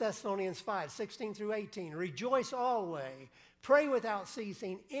 1 Thessalonians 5, 16 through 18. Rejoice always. Pray without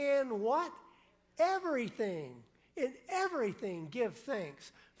ceasing. In what? Everything. In everything give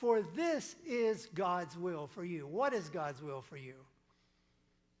thanks. For this is God's will for you. What is God's will for you?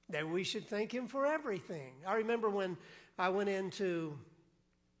 That we should thank him for everything. I remember when I went into,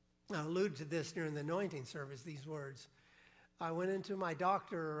 I alluded to this during the anointing service, these words. I went into my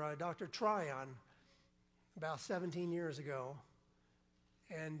doctor, Dr. Tryon, about 17 years ago.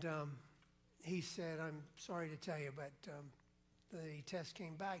 And he said, I'm sorry to tell you, but the test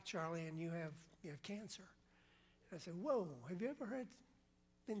came back, Charlie, and you have cancer. And I said, whoa, have you ever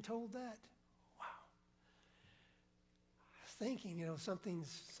been told that? Wow. I was thinking,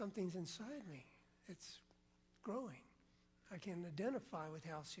 something's inside me. It's growing. I can identify with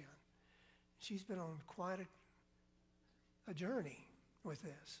Halcyon. She's been on quite a journey with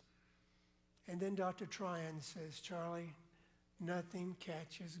this. And then Dr. Tryon says, Charlie, nothing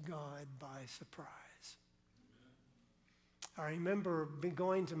catches God by surprise. I remember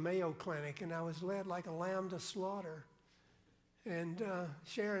going to Mayo Clinic, and I was led like a lamb to slaughter. And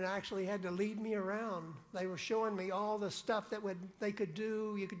Sharon actually had to lead me around. They were showing me all the stuff that they could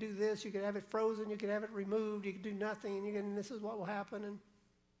do. You could do this. You could have it frozen. You could have it removed. You could do nothing. And this is what will happen. And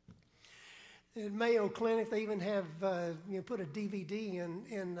at Mayo Clinic, they even have put a DVD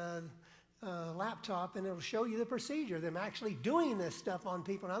in a laptop, and it'll show you the procedure. Them actually doing this stuff on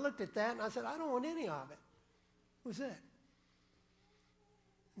people. And I looked at that, and I said, I don't want any of it. That was it.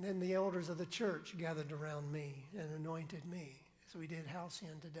 And then the elders of the church gathered around me and anointed me. So we did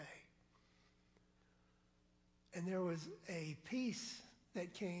Halcyon today. And there was a peace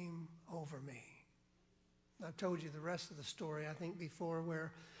that came over me. I've told you the rest of the story, I think, before,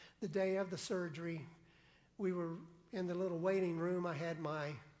 where the day of the surgery, we were in the little waiting room. I had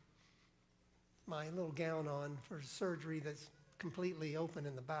my little gown on for surgery that's completely open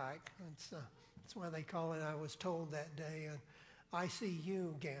in the back. That's why they call it, I was told that day, an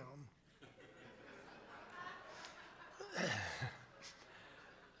ICU gown.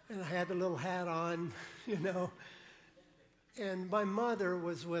 And I had the little hat on, And my mother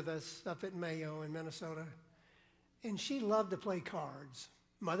was with us up at Mayo in Minnesota, and she loved to play cards.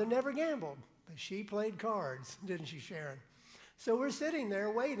 Mother never gambled, but she played cards, didn't she, Sharon? So we're sitting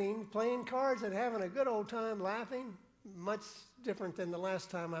there waiting, playing cards and having a good old time laughing, much different than the last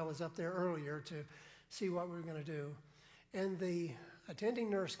time I was up there earlier to see what we were going to do. And the attending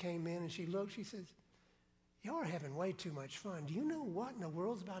nurse came in, and she looked, she says, y'all are having way too much fun. Do you know what in the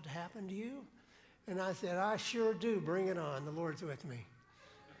world's about to happen to you? And I said, I sure do. Bring it on. The Lord's with me.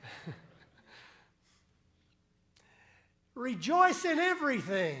 Rejoice in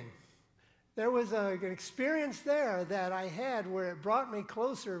everything. There was an experience there that I had where it brought me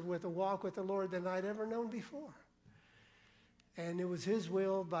closer with a walk with the Lord than I'd ever known before. And it was his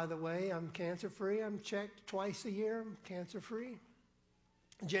will, by the way. I'm cancer-free. I'm checked twice a year. I'm cancer-free.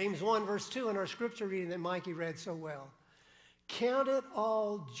 James 1, verse 2 in our scripture reading that Mikey read so well. Count it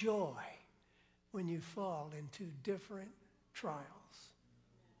all joy when you fall into different trials.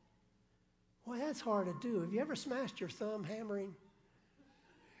 Well, that's hard to do. Have you ever smashed your thumb hammering?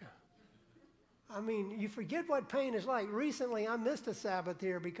 Yeah. I mean, you forget what pain is like. Recently, I missed a Sabbath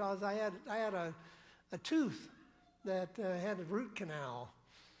here because I had a tooth that had a root canal.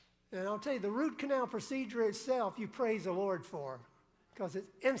 And I'll tell you, the root canal procedure itself, you praise the Lord for, because it's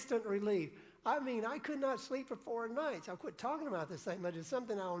instant relief. I mean, I could not sleep for 4 nights. I'll quit talking about this thing, but it's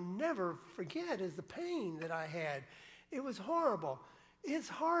something I'll never forget is the pain that I had. It was horrible. It's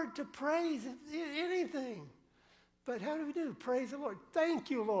hard to praise anything. But how do we do? Praise the Lord. Thank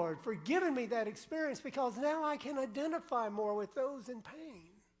you, Lord, for giving me that experience, because now I can identify more with those in pain.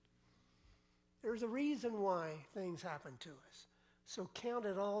 There's a reason why things happen to us. So count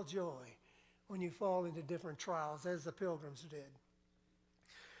it all joy when you fall into different trials, as the Pilgrims did.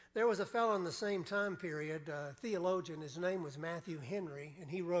 There was a fellow in the same time period, a theologian. His name was Matthew Henry, and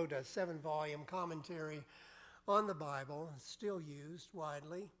he wrote a 7-volume commentary on the Bible, still used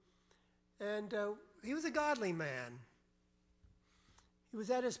widely. And he was a godly man. He was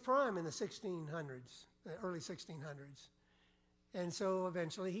at his prime in the 1600s, the early 1600s. And so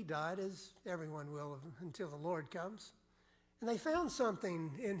eventually he died, as everyone will until the Lord comes. And they found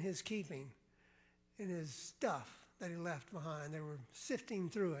something in his keeping, in his stuff that he left behind. They were sifting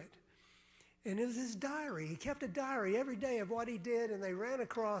through it. And it was his diary. He kept a diary every day of what he did, and they ran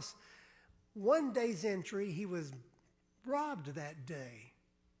across one day's entry. He was robbed that day,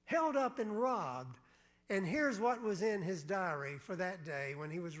 held up and robbed. And here's what was in his diary for that day when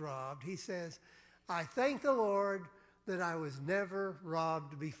he was robbed. He says, "I thank the Lord that I was never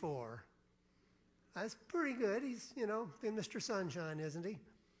robbed before." That's pretty good. He's, been Mr. Sunshine, isn't he?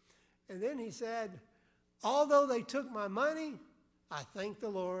 And then he said, "Although they took my money, I thank the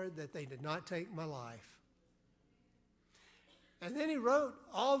Lord that they did not take my life." And then he wrote,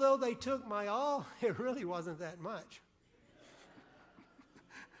 "Although they took my all, it really wasn't that much."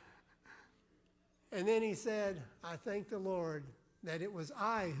 And then he said, "I thank the Lord that it was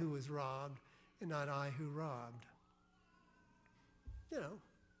I who was robbed and not I who robbed."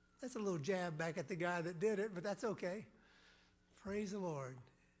 That's a little jab back at the guy that did it, but that's okay. Praise the Lord.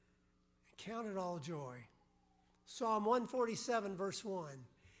 Count it all joy. Psalm 147, verse 1.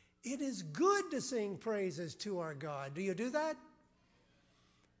 It is good to sing praises to our God. Do you do that?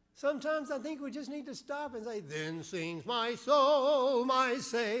 Sometimes I think we just need to stop and say, "Then sings my soul, my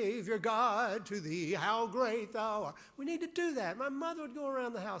Savior God, to thee, how great thou art." We need to do that. My mother would go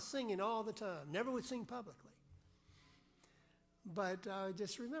around the house singing all the time, never would sing publicly. But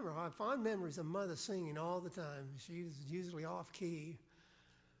just remember, I have fond memories of Mother singing all the time. She was usually off key,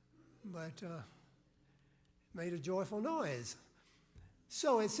 but made a joyful noise.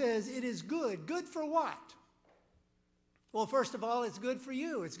 So it says, it is good. Good for what? Well, first of all, it's good for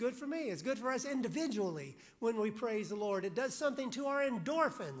you. It's good for me. It's good for us individually when we praise the Lord. It does something to our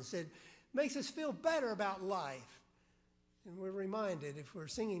endorphins. It makes us feel better about life. And we're reminded, if we're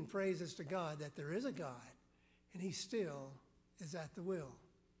singing praises to God, that there is a God, and he still is at the will.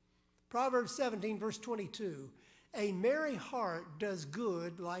 Proverbs 17, verse 22, a merry heart does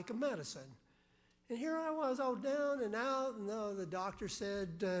good like a medicine. And here I was all down and out, and the doctor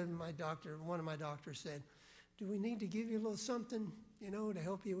said, one of my doctors said, "Do we need to give you a little something, to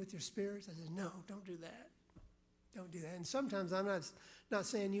help you with your spirits?" I said, "No, don't do that. Don't do that." And sometimes I'm not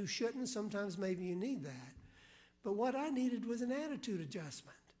saying you shouldn't. Sometimes maybe you need that. But what I needed was an attitude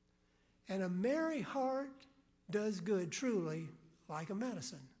adjustment. And a merry heart does good, truly, like a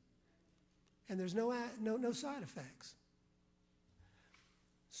medicine. And there's no side effects.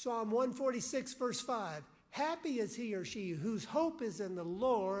 Psalm 146, verse 5. Happy is he or she whose hope is in the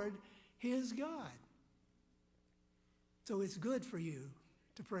Lord, his God. So it's good for you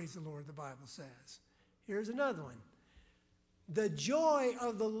to praise the Lord, the Bible says. Here's another one. The joy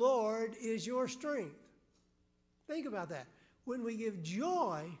of the Lord is your strength. Think about that. When we give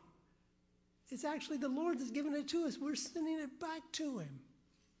joy, it's actually the Lord that's giving it to us. We're sending it back to him.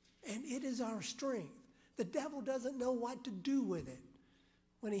 And it is our strength. The devil doesn't know what to do with it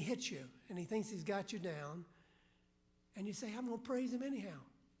when he hits you and he thinks he's got you down. And you say, "I'm going to praise him anyhow."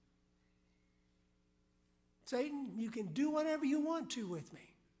 Satan, you can do whatever you want to with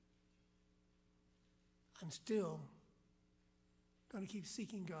me. I'm still going to keep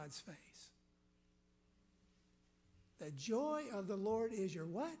seeking God's face. The joy of the Lord is your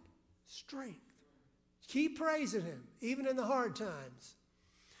what? Strength. Keep praising him, even in the hard times.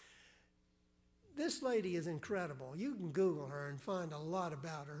 This lady is incredible. You can Google her and find a lot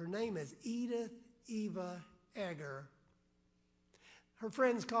about her. Her name is Edith Eva Egger. Her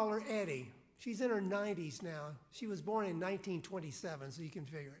friends call her Eddie. She's in her 90s now. She was born in 1927, so you can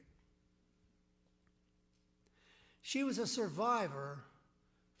figure it. She was a survivor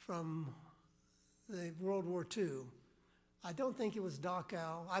from the World War II. I don't think it was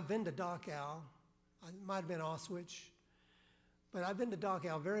Dachau. I've been to Dachau. It might have been Auschwitz. But I've been to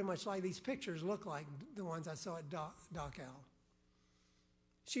Dachau, very much like these pictures look like the ones I saw at Dachau.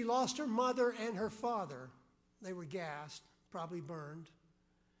 She lost her mother and her father. They were gassed, probably burned.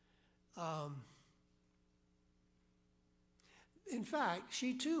 In fact,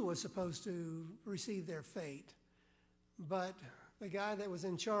 she too was supposed to receive their fate. But the guy that was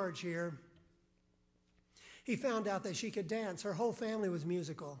in charge here, he found out that she could dance. Her whole family was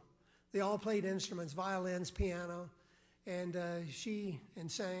musical. They all played instruments, violins, piano, and she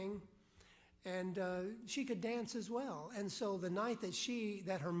sang. And she could dance as well. And so the night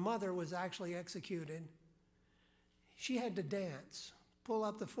that her mother was actually executed, she had to dance, pull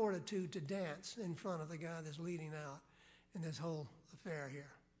up the fortitude to dance in front of the guy that's leading out in this whole affair here.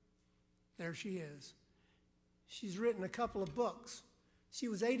 There she is. She's written a couple of books. She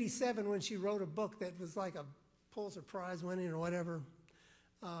was 87 when she wrote a book that was like a Pulitzer Prize winning or whatever,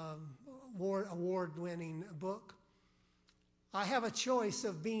 award-winning book. I have a choice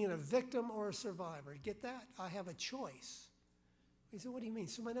of being a victim or a survivor. Get that? I have a choice. He said, what do you mean?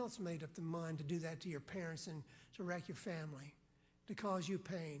 Someone else made up the mind to do that to your parents and to wreck your family, to cause you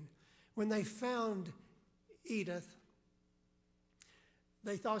pain. When they found Edith,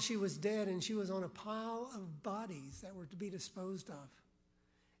 they thought she was dead, and she was on a pile of bodies that were to be disposed of.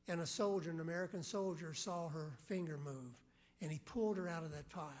 And a soldier, an American soldier, saw her finger move, and he pulled her out of that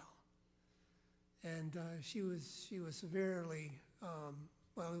pile. And she was severely,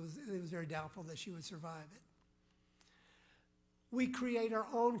 it was very doubtful that she would survive it. We create our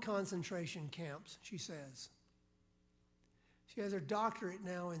own concentration camps, she says. She has her doctorate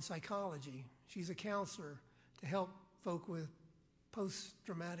now in psychology. She's a counselor to help folk with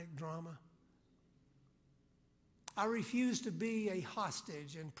post-traumatic drama. I refuse to be a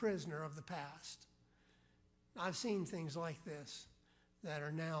hostage and prisoner of the past. I've seen things like this that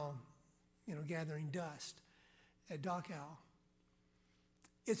are now, gathering dust at Dachau.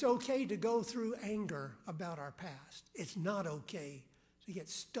 It's okay to go through anger about our past. It's not okay to get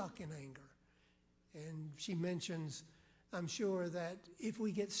stuck in anger. And she mentions, I'm sure, that if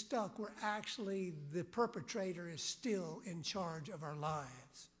we get stuck, we're actually, the perpetrator is still in charge of our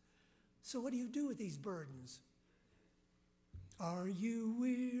lives. So what do you do with these burdens? Are you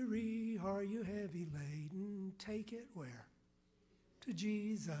weary? Are you heavy laden? Take it where? To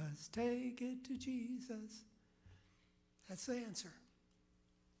Jesus. Take it to Jesus. That's the answer.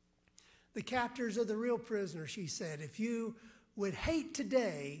 The captors are the real prisoners, she said. If you would hate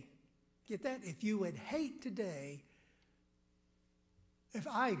today, get that? If you would hate today, if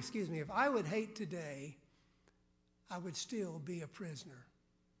I would hate today, I would still be a prisoner,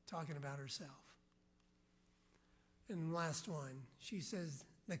 talking about herself. And the last one, she says,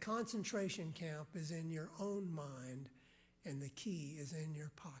 the concentration camp is in your own mind, and the key is in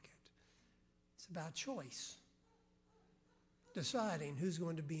your pocket. It's about choice. Deciding who's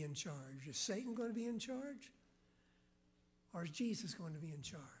going to be in charge. Is Satan going to be in charge? Or is Jesus going to be in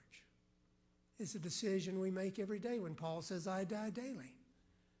charge? It's a decision we make every day when Paul says, I die daily.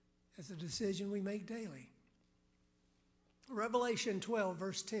 It's a decision we make daily. Revelation 12,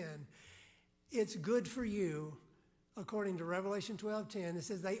 verse 10. It's good for you, according to Revelation 12:10. It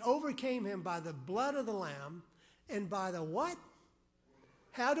says, they overcame him by the blood of the Lamb and by the what?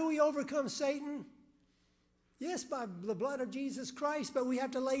 How do we overcome Satan? Yes, by the blood of Jesus Christ, but we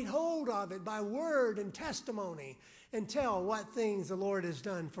have to lay hold of it by word and testimony and tell what things the Lord has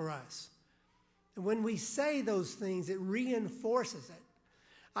done for us. And when we say those things, it reinforces it.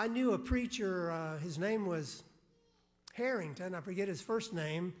 I knew a preacher, his name was Harrington, I forget his first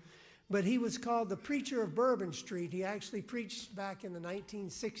name, but he was called the preacher of Bourbon Street. He actually preached back in the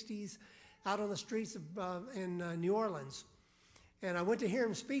 1960s out on the streets in New Orleans. And I went to hear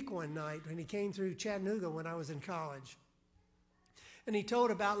him speak one night when he came through Chattanooga when I was in college. And he told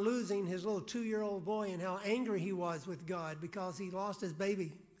about losing his little 2-year-old boy and how angry he was with God because he lost his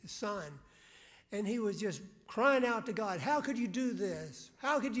baby, his son. And he was just crying out to God, how could you do this?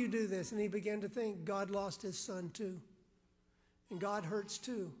 How could you do this? And he began to think God lost his son too. And God hurts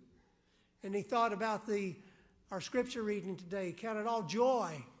too. And he thought about our scripture reading today, count it all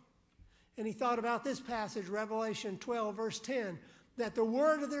joy. And he thought about this passage, Revelation 12, verse 10, that the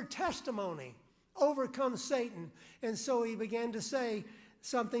word of their testimony overcomes Satan. And so he began to say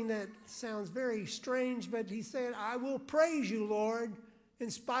something that sounds very strange, but he said, I will praise you, Lord,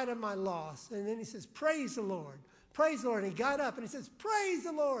 in spite of my loss. And then he says, praise the Lord. Praise the Lord. And he got up and he says, praise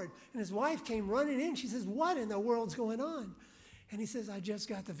the Lord. And his wife came running in. She says, what in the world's going on? And he says, I just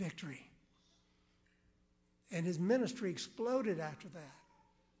got the victory. And his ministry exploded after that.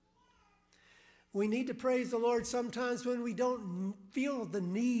 We need to praise the Lord sometimes when we don't feel the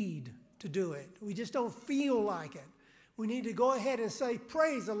need to do it. We just don't feel like it. We need to go ahead and say,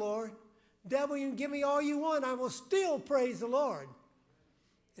 praise the Lord. Devil, you can give me all you want. I will still praise the Lord.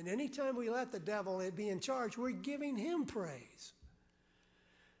 And anytime we let the devil be in charge, we're giving him praise.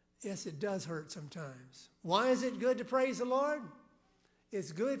 Yes, it does hurt sometimes. Why is it good to praise the Lord?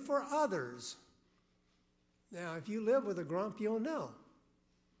 It's good for others. Now, if you live with a grump, you'll know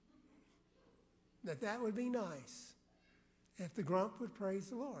that would be nice if the grump would praise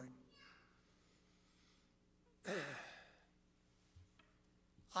the Lord.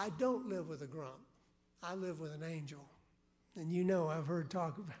 I don't live with a grump. I live with an angel. And you know, I've heard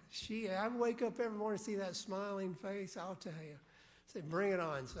talk about I wake up every morning and see that smiling face. I'll tell you. I say, bring it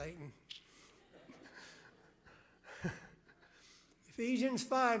on, Satan. Ephesians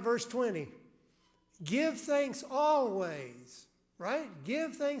 5, verse 20. Give thanks always, right?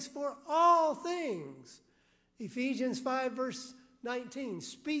 Give thanks for all things. Ephesians 5, verse 19.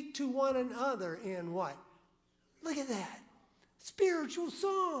 Speak to one another in what? Look at that. Spiritual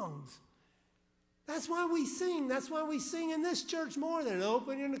songs. That's why we sing. That's why we sing in this church more than an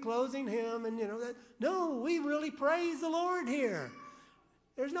opening and a closing hymn and that. No, we really praise the Lord here.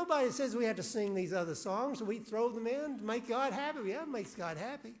 There's nobody that says we have to sing these other songs, so we throw them in to make God happy. Yeah, it makes God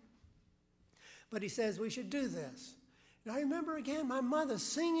happy. But he says we should do this. And I remember again my mother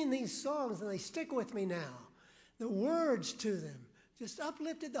singing these songs, and they stick with me now. The words to them just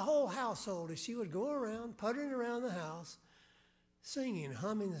uplifted the whole household as she would go around, puttering around the house, singing,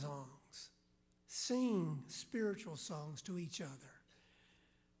 humming songs, singing spiritual songs to each other,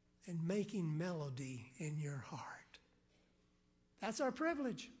 and making melody in your heart. That's our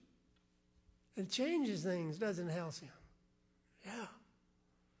privilege. It changes things, doesn't it, Halcyon? Yeah.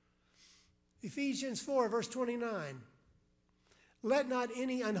 Ephesians 4, verse 29. Let not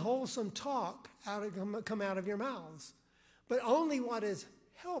any unwholesome talk come out of your mouths, but only what is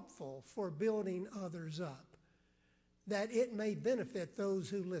helpful for building others up, that it may benefit those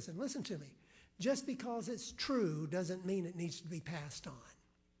who listen. Listen to me. Just because it's true doesn't mean it needs to be passed on.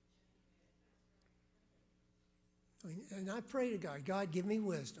 And I pray to God, God, give me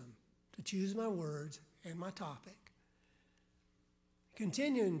wisdom to choose my words and my topic.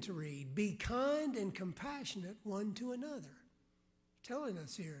 Continuing to read, be kind and compassionate one to another. Telling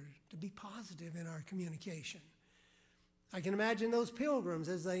us here to be positive in our communication. I can imagine those pilgrims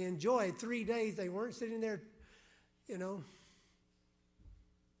as they enjoyed 3 days. They weren't sitting there,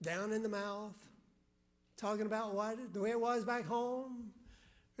 down in the mouth, talking about the way it was back home.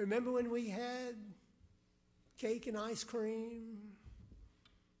 Remember when we had cake and ice cream?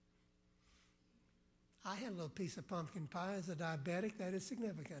 I had a little piece of pumpkin pie as a diabetic. That is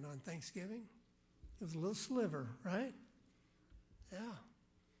significant on Thanksgiving. It was a little sliver, right? Yeah.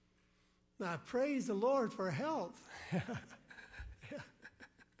 Now, I praise the Lord for health. Yeah.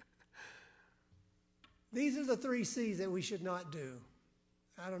 These are the 3 C's that we should not do.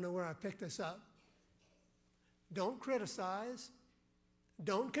 I don't know where I picked this up. Don't criticize.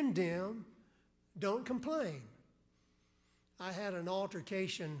 Don't condemn. Don't complain. I had an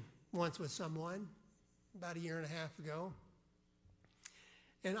altercation once with someone about 1.5 years ago.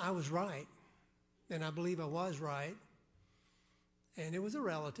 And I was right. And I believe I was right. And it was a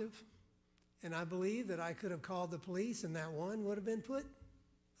relative. And I believe that I could have called the police and that one would have been put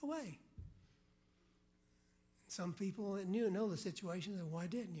away. Some people that know the situation said, why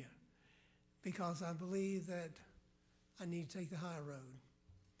didn't you? Because I believe that I need to take the high road.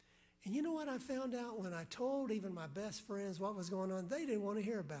 And you know what I found out when I told even my best friends what was going on? They didn't want to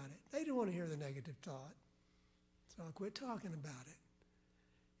hear about it. They didn't want to hear the negative thought. So I quit talking about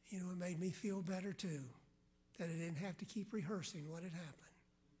it. It made me feel better too, that I didn't have to keep rehearsing what had happened.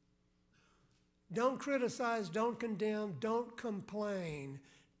 Don't criticize, don't condemn, don't complain.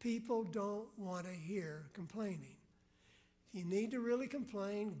 People don't want to hear complaining. If you need to really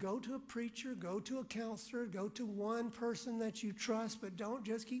complain, go to a preacher, go to a counselor, go to one person that you trust, but don't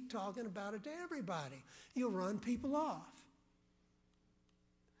just keep talking about it to everybody. You'll run people off.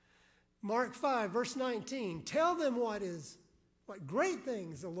 Mark 5, verse 19, tell them what great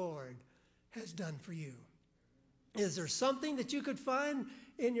things the Lord has done for you. Is there something that you could find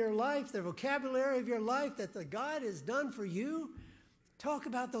in your life, the vocabulary of your life, that the God has done for you? Talk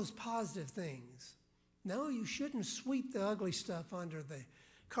about those positive things. No, you shouldn't sweep the ugly stuff under the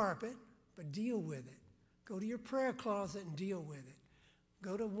carpet, but deal with it. Go to your prayer closet and deal with it.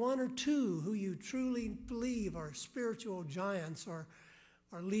 Go to 1 or 2 who you truly believe are spiritual giants or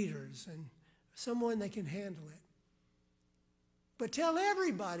leaders, and someone that can handle it. But tell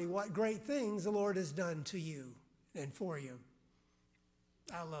everybody what great things the Lord has done to you and for you.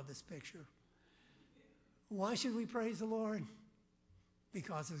 I love this picture. Why should we praise the Lord?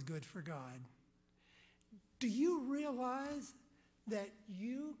 Because it's good for God. Do you realize that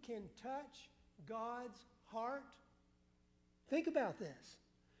you can touch God's heart? Think about this.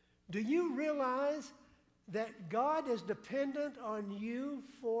 Do you realize that God is dependent on you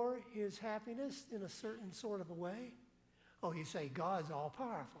for his happiness in a certain sort of a way? Oh, you say God's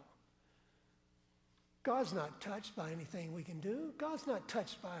all-powerful. God's not touched by anything we can do. God's not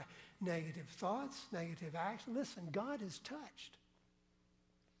touched by negative thoughts, negative action. Listen, God is touched.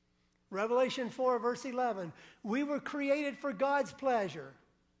 Revelation 4, verse 11. We were created for God's pleasure.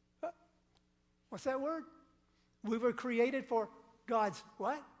 What's that word? We were created for God's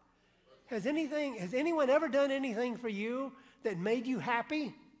what? Has anyone ever done anything for you that made you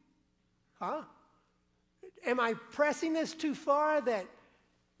happy? Huh? Am I pressing this too far that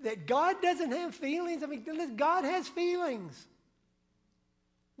God doesn't have feelings? I mean, God has feelings.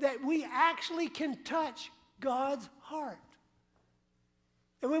 That we actually can touch God's heart.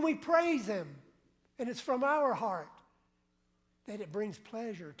 And when we praise him, and it's from our heart, that it brings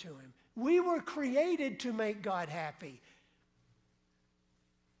pleasure to him. We were created to make God happy.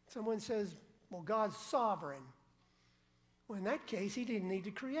 Someone says, well, God's sovereign. Well, in that case, he didn't need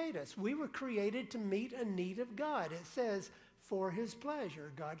to create us. We were created to meet a need of God. It says, for his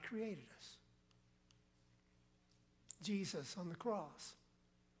pleasure, God created us. Jesus on the cross,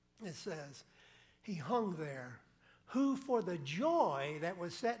 it says, he hung there, who for the joy that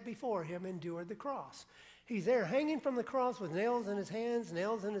was set before him endured the cross. He's there hanging from the cross with nails in his hands,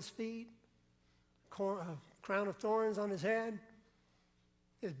 nails in his feet, a crown of thorns on his head,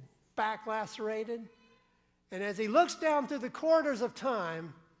 his back lacerated. And as he looks down through the corridors of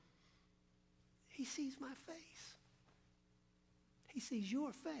time, he sees my face. He sees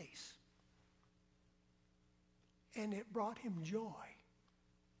your face. And it brought him joy.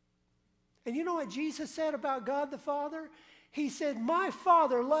 And you know what Jesus said about God the Father? He said, my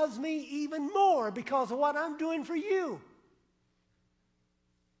Father loves me even more because of what I'm doing for you.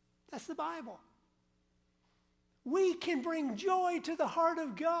 That's the Bible. We can bring joy to the heart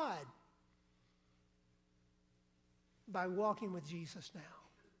of God by walking with Jesus now.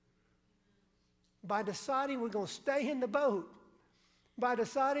 By deciding we're going to stay in the boat. By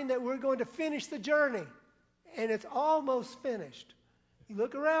deciding that we're going to finish the journey. And it's almost finished. You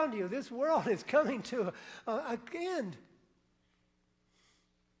look around you, this world is coming to an end.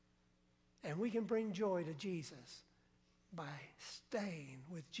 And we can bring joy to Jesus by staying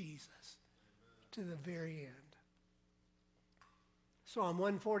with Jesus to the very end. Psalm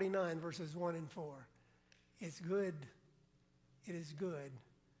 149, verses 1 and 4. It's good, it is good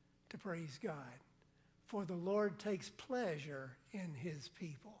to praise God, for the Lord takes pleasure in his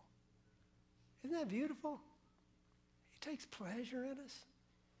people. Isn't that beautiful? He takes pleasure in us.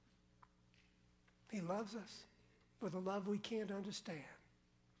 He loves us with a love we can't understand.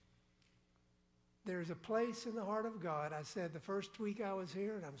 There's a place in the heart of God, I said the first week I was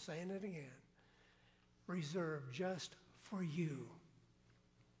here, and I'm saying it again, reserved just for you.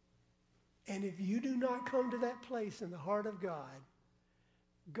 And if you do not come to that place in the heart of God,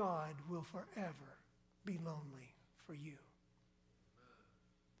 God will forever be lonely for you.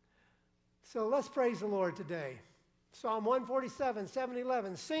 So let's praise the Lord today. Psalm 147, 7,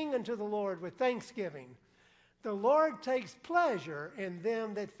 11. Sing unto the Lord with thanksgiving. The Lord takes pleasure in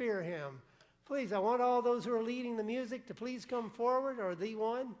them that fear him. Please, I want all those who are leading the music to please come forward, or the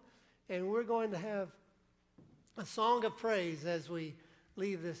one. And we're going to have a song of praise as we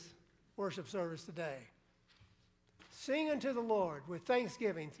leave this worship service today. Sing unto the Lord with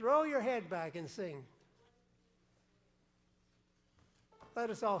thanksgiving. Throw your head back and sing. Let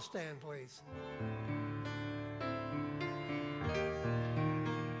us all stand, please.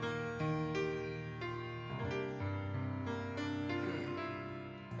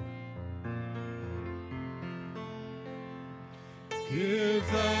 Give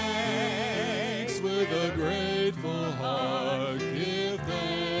thanks with a grateful heart. Give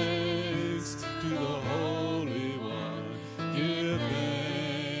thanks to the Holy One. Give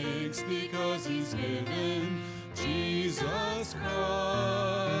thanks because he's given Jesus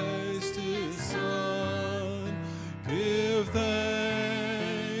Christ his Son. Give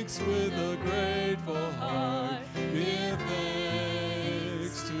thanks with a grateful heart. Give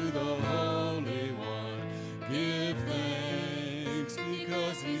thanks to the Holy One. Give thanks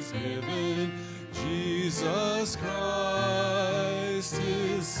because he's given Jesus Christ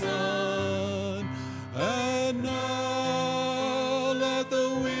his Son. And now let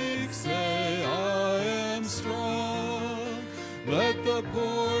the weak say, I am strong. Let the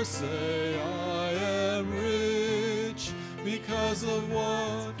poor say, I am rich, because of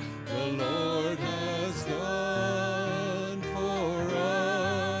what the Lord has done for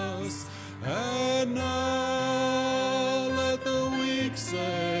us. And now let the weak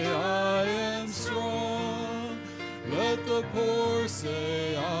say, I am strong. Let the poor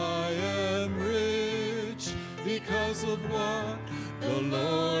say, I am rich, because of what the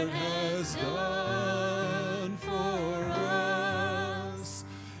Lord has done for us.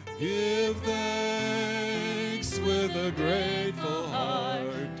 Give thanks with a grateful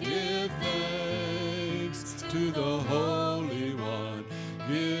heart. Give thanks to the Holy One.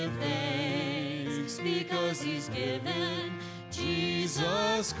 Give thanks because he's given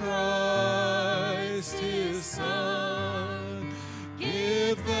Jesus Christ his Son.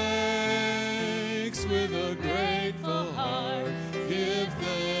 Give thanks with a grateful heart. Give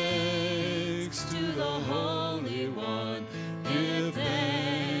thanks to the Holy One. Give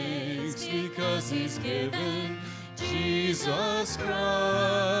thanks because he's given Jesus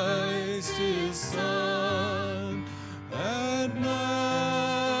Christ his Son. And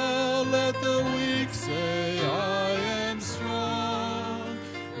now let the weak say, I am strong.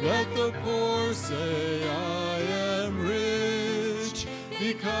 Let the poor say, I am rich,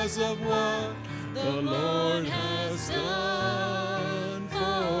 because of what the Lord has done for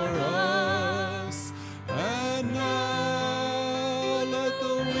us. And now let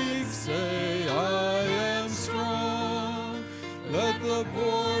the weak say, I am strong. Let the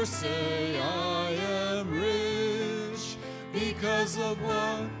poor say, I am rich, because of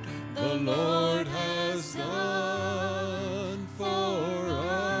what the Lord has done for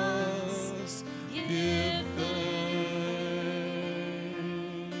us. Give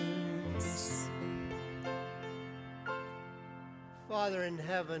thanks. Father in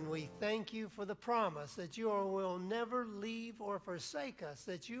heaven, we thank you for the promise that you will never leave or forsake us,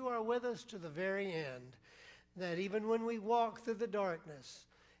 that you are with us to the very end, that even when we walk through the darkness,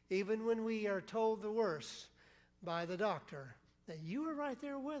 even when we are told the worst by the doctor, that you are right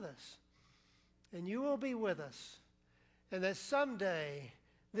there with us, and you will be with us, and that someday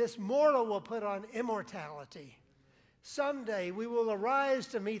this mortal will put on immortality. Someday we will arise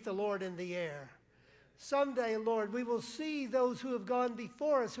to meet the Lord in the air. Someday, Lord, we will see those who have gone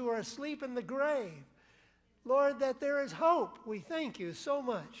before us, who are asleep in the grave. Lord, that there is hope. We thank you so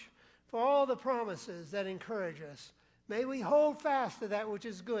much for all the promises that encourage us. May we hold fast to that which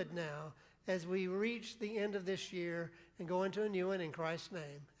is good now as we reach the end of this year and go into a new one in Christ's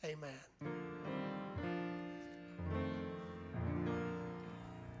name. Amen.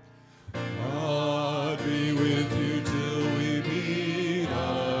 God be with you till we meet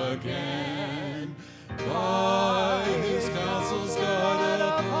again. By his counsels God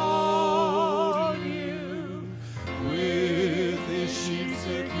uphold you. With his sheep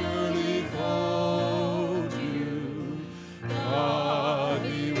securely fold you. God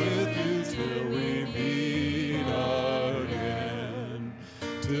be with you till we meet again.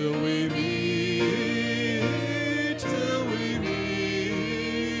 Till we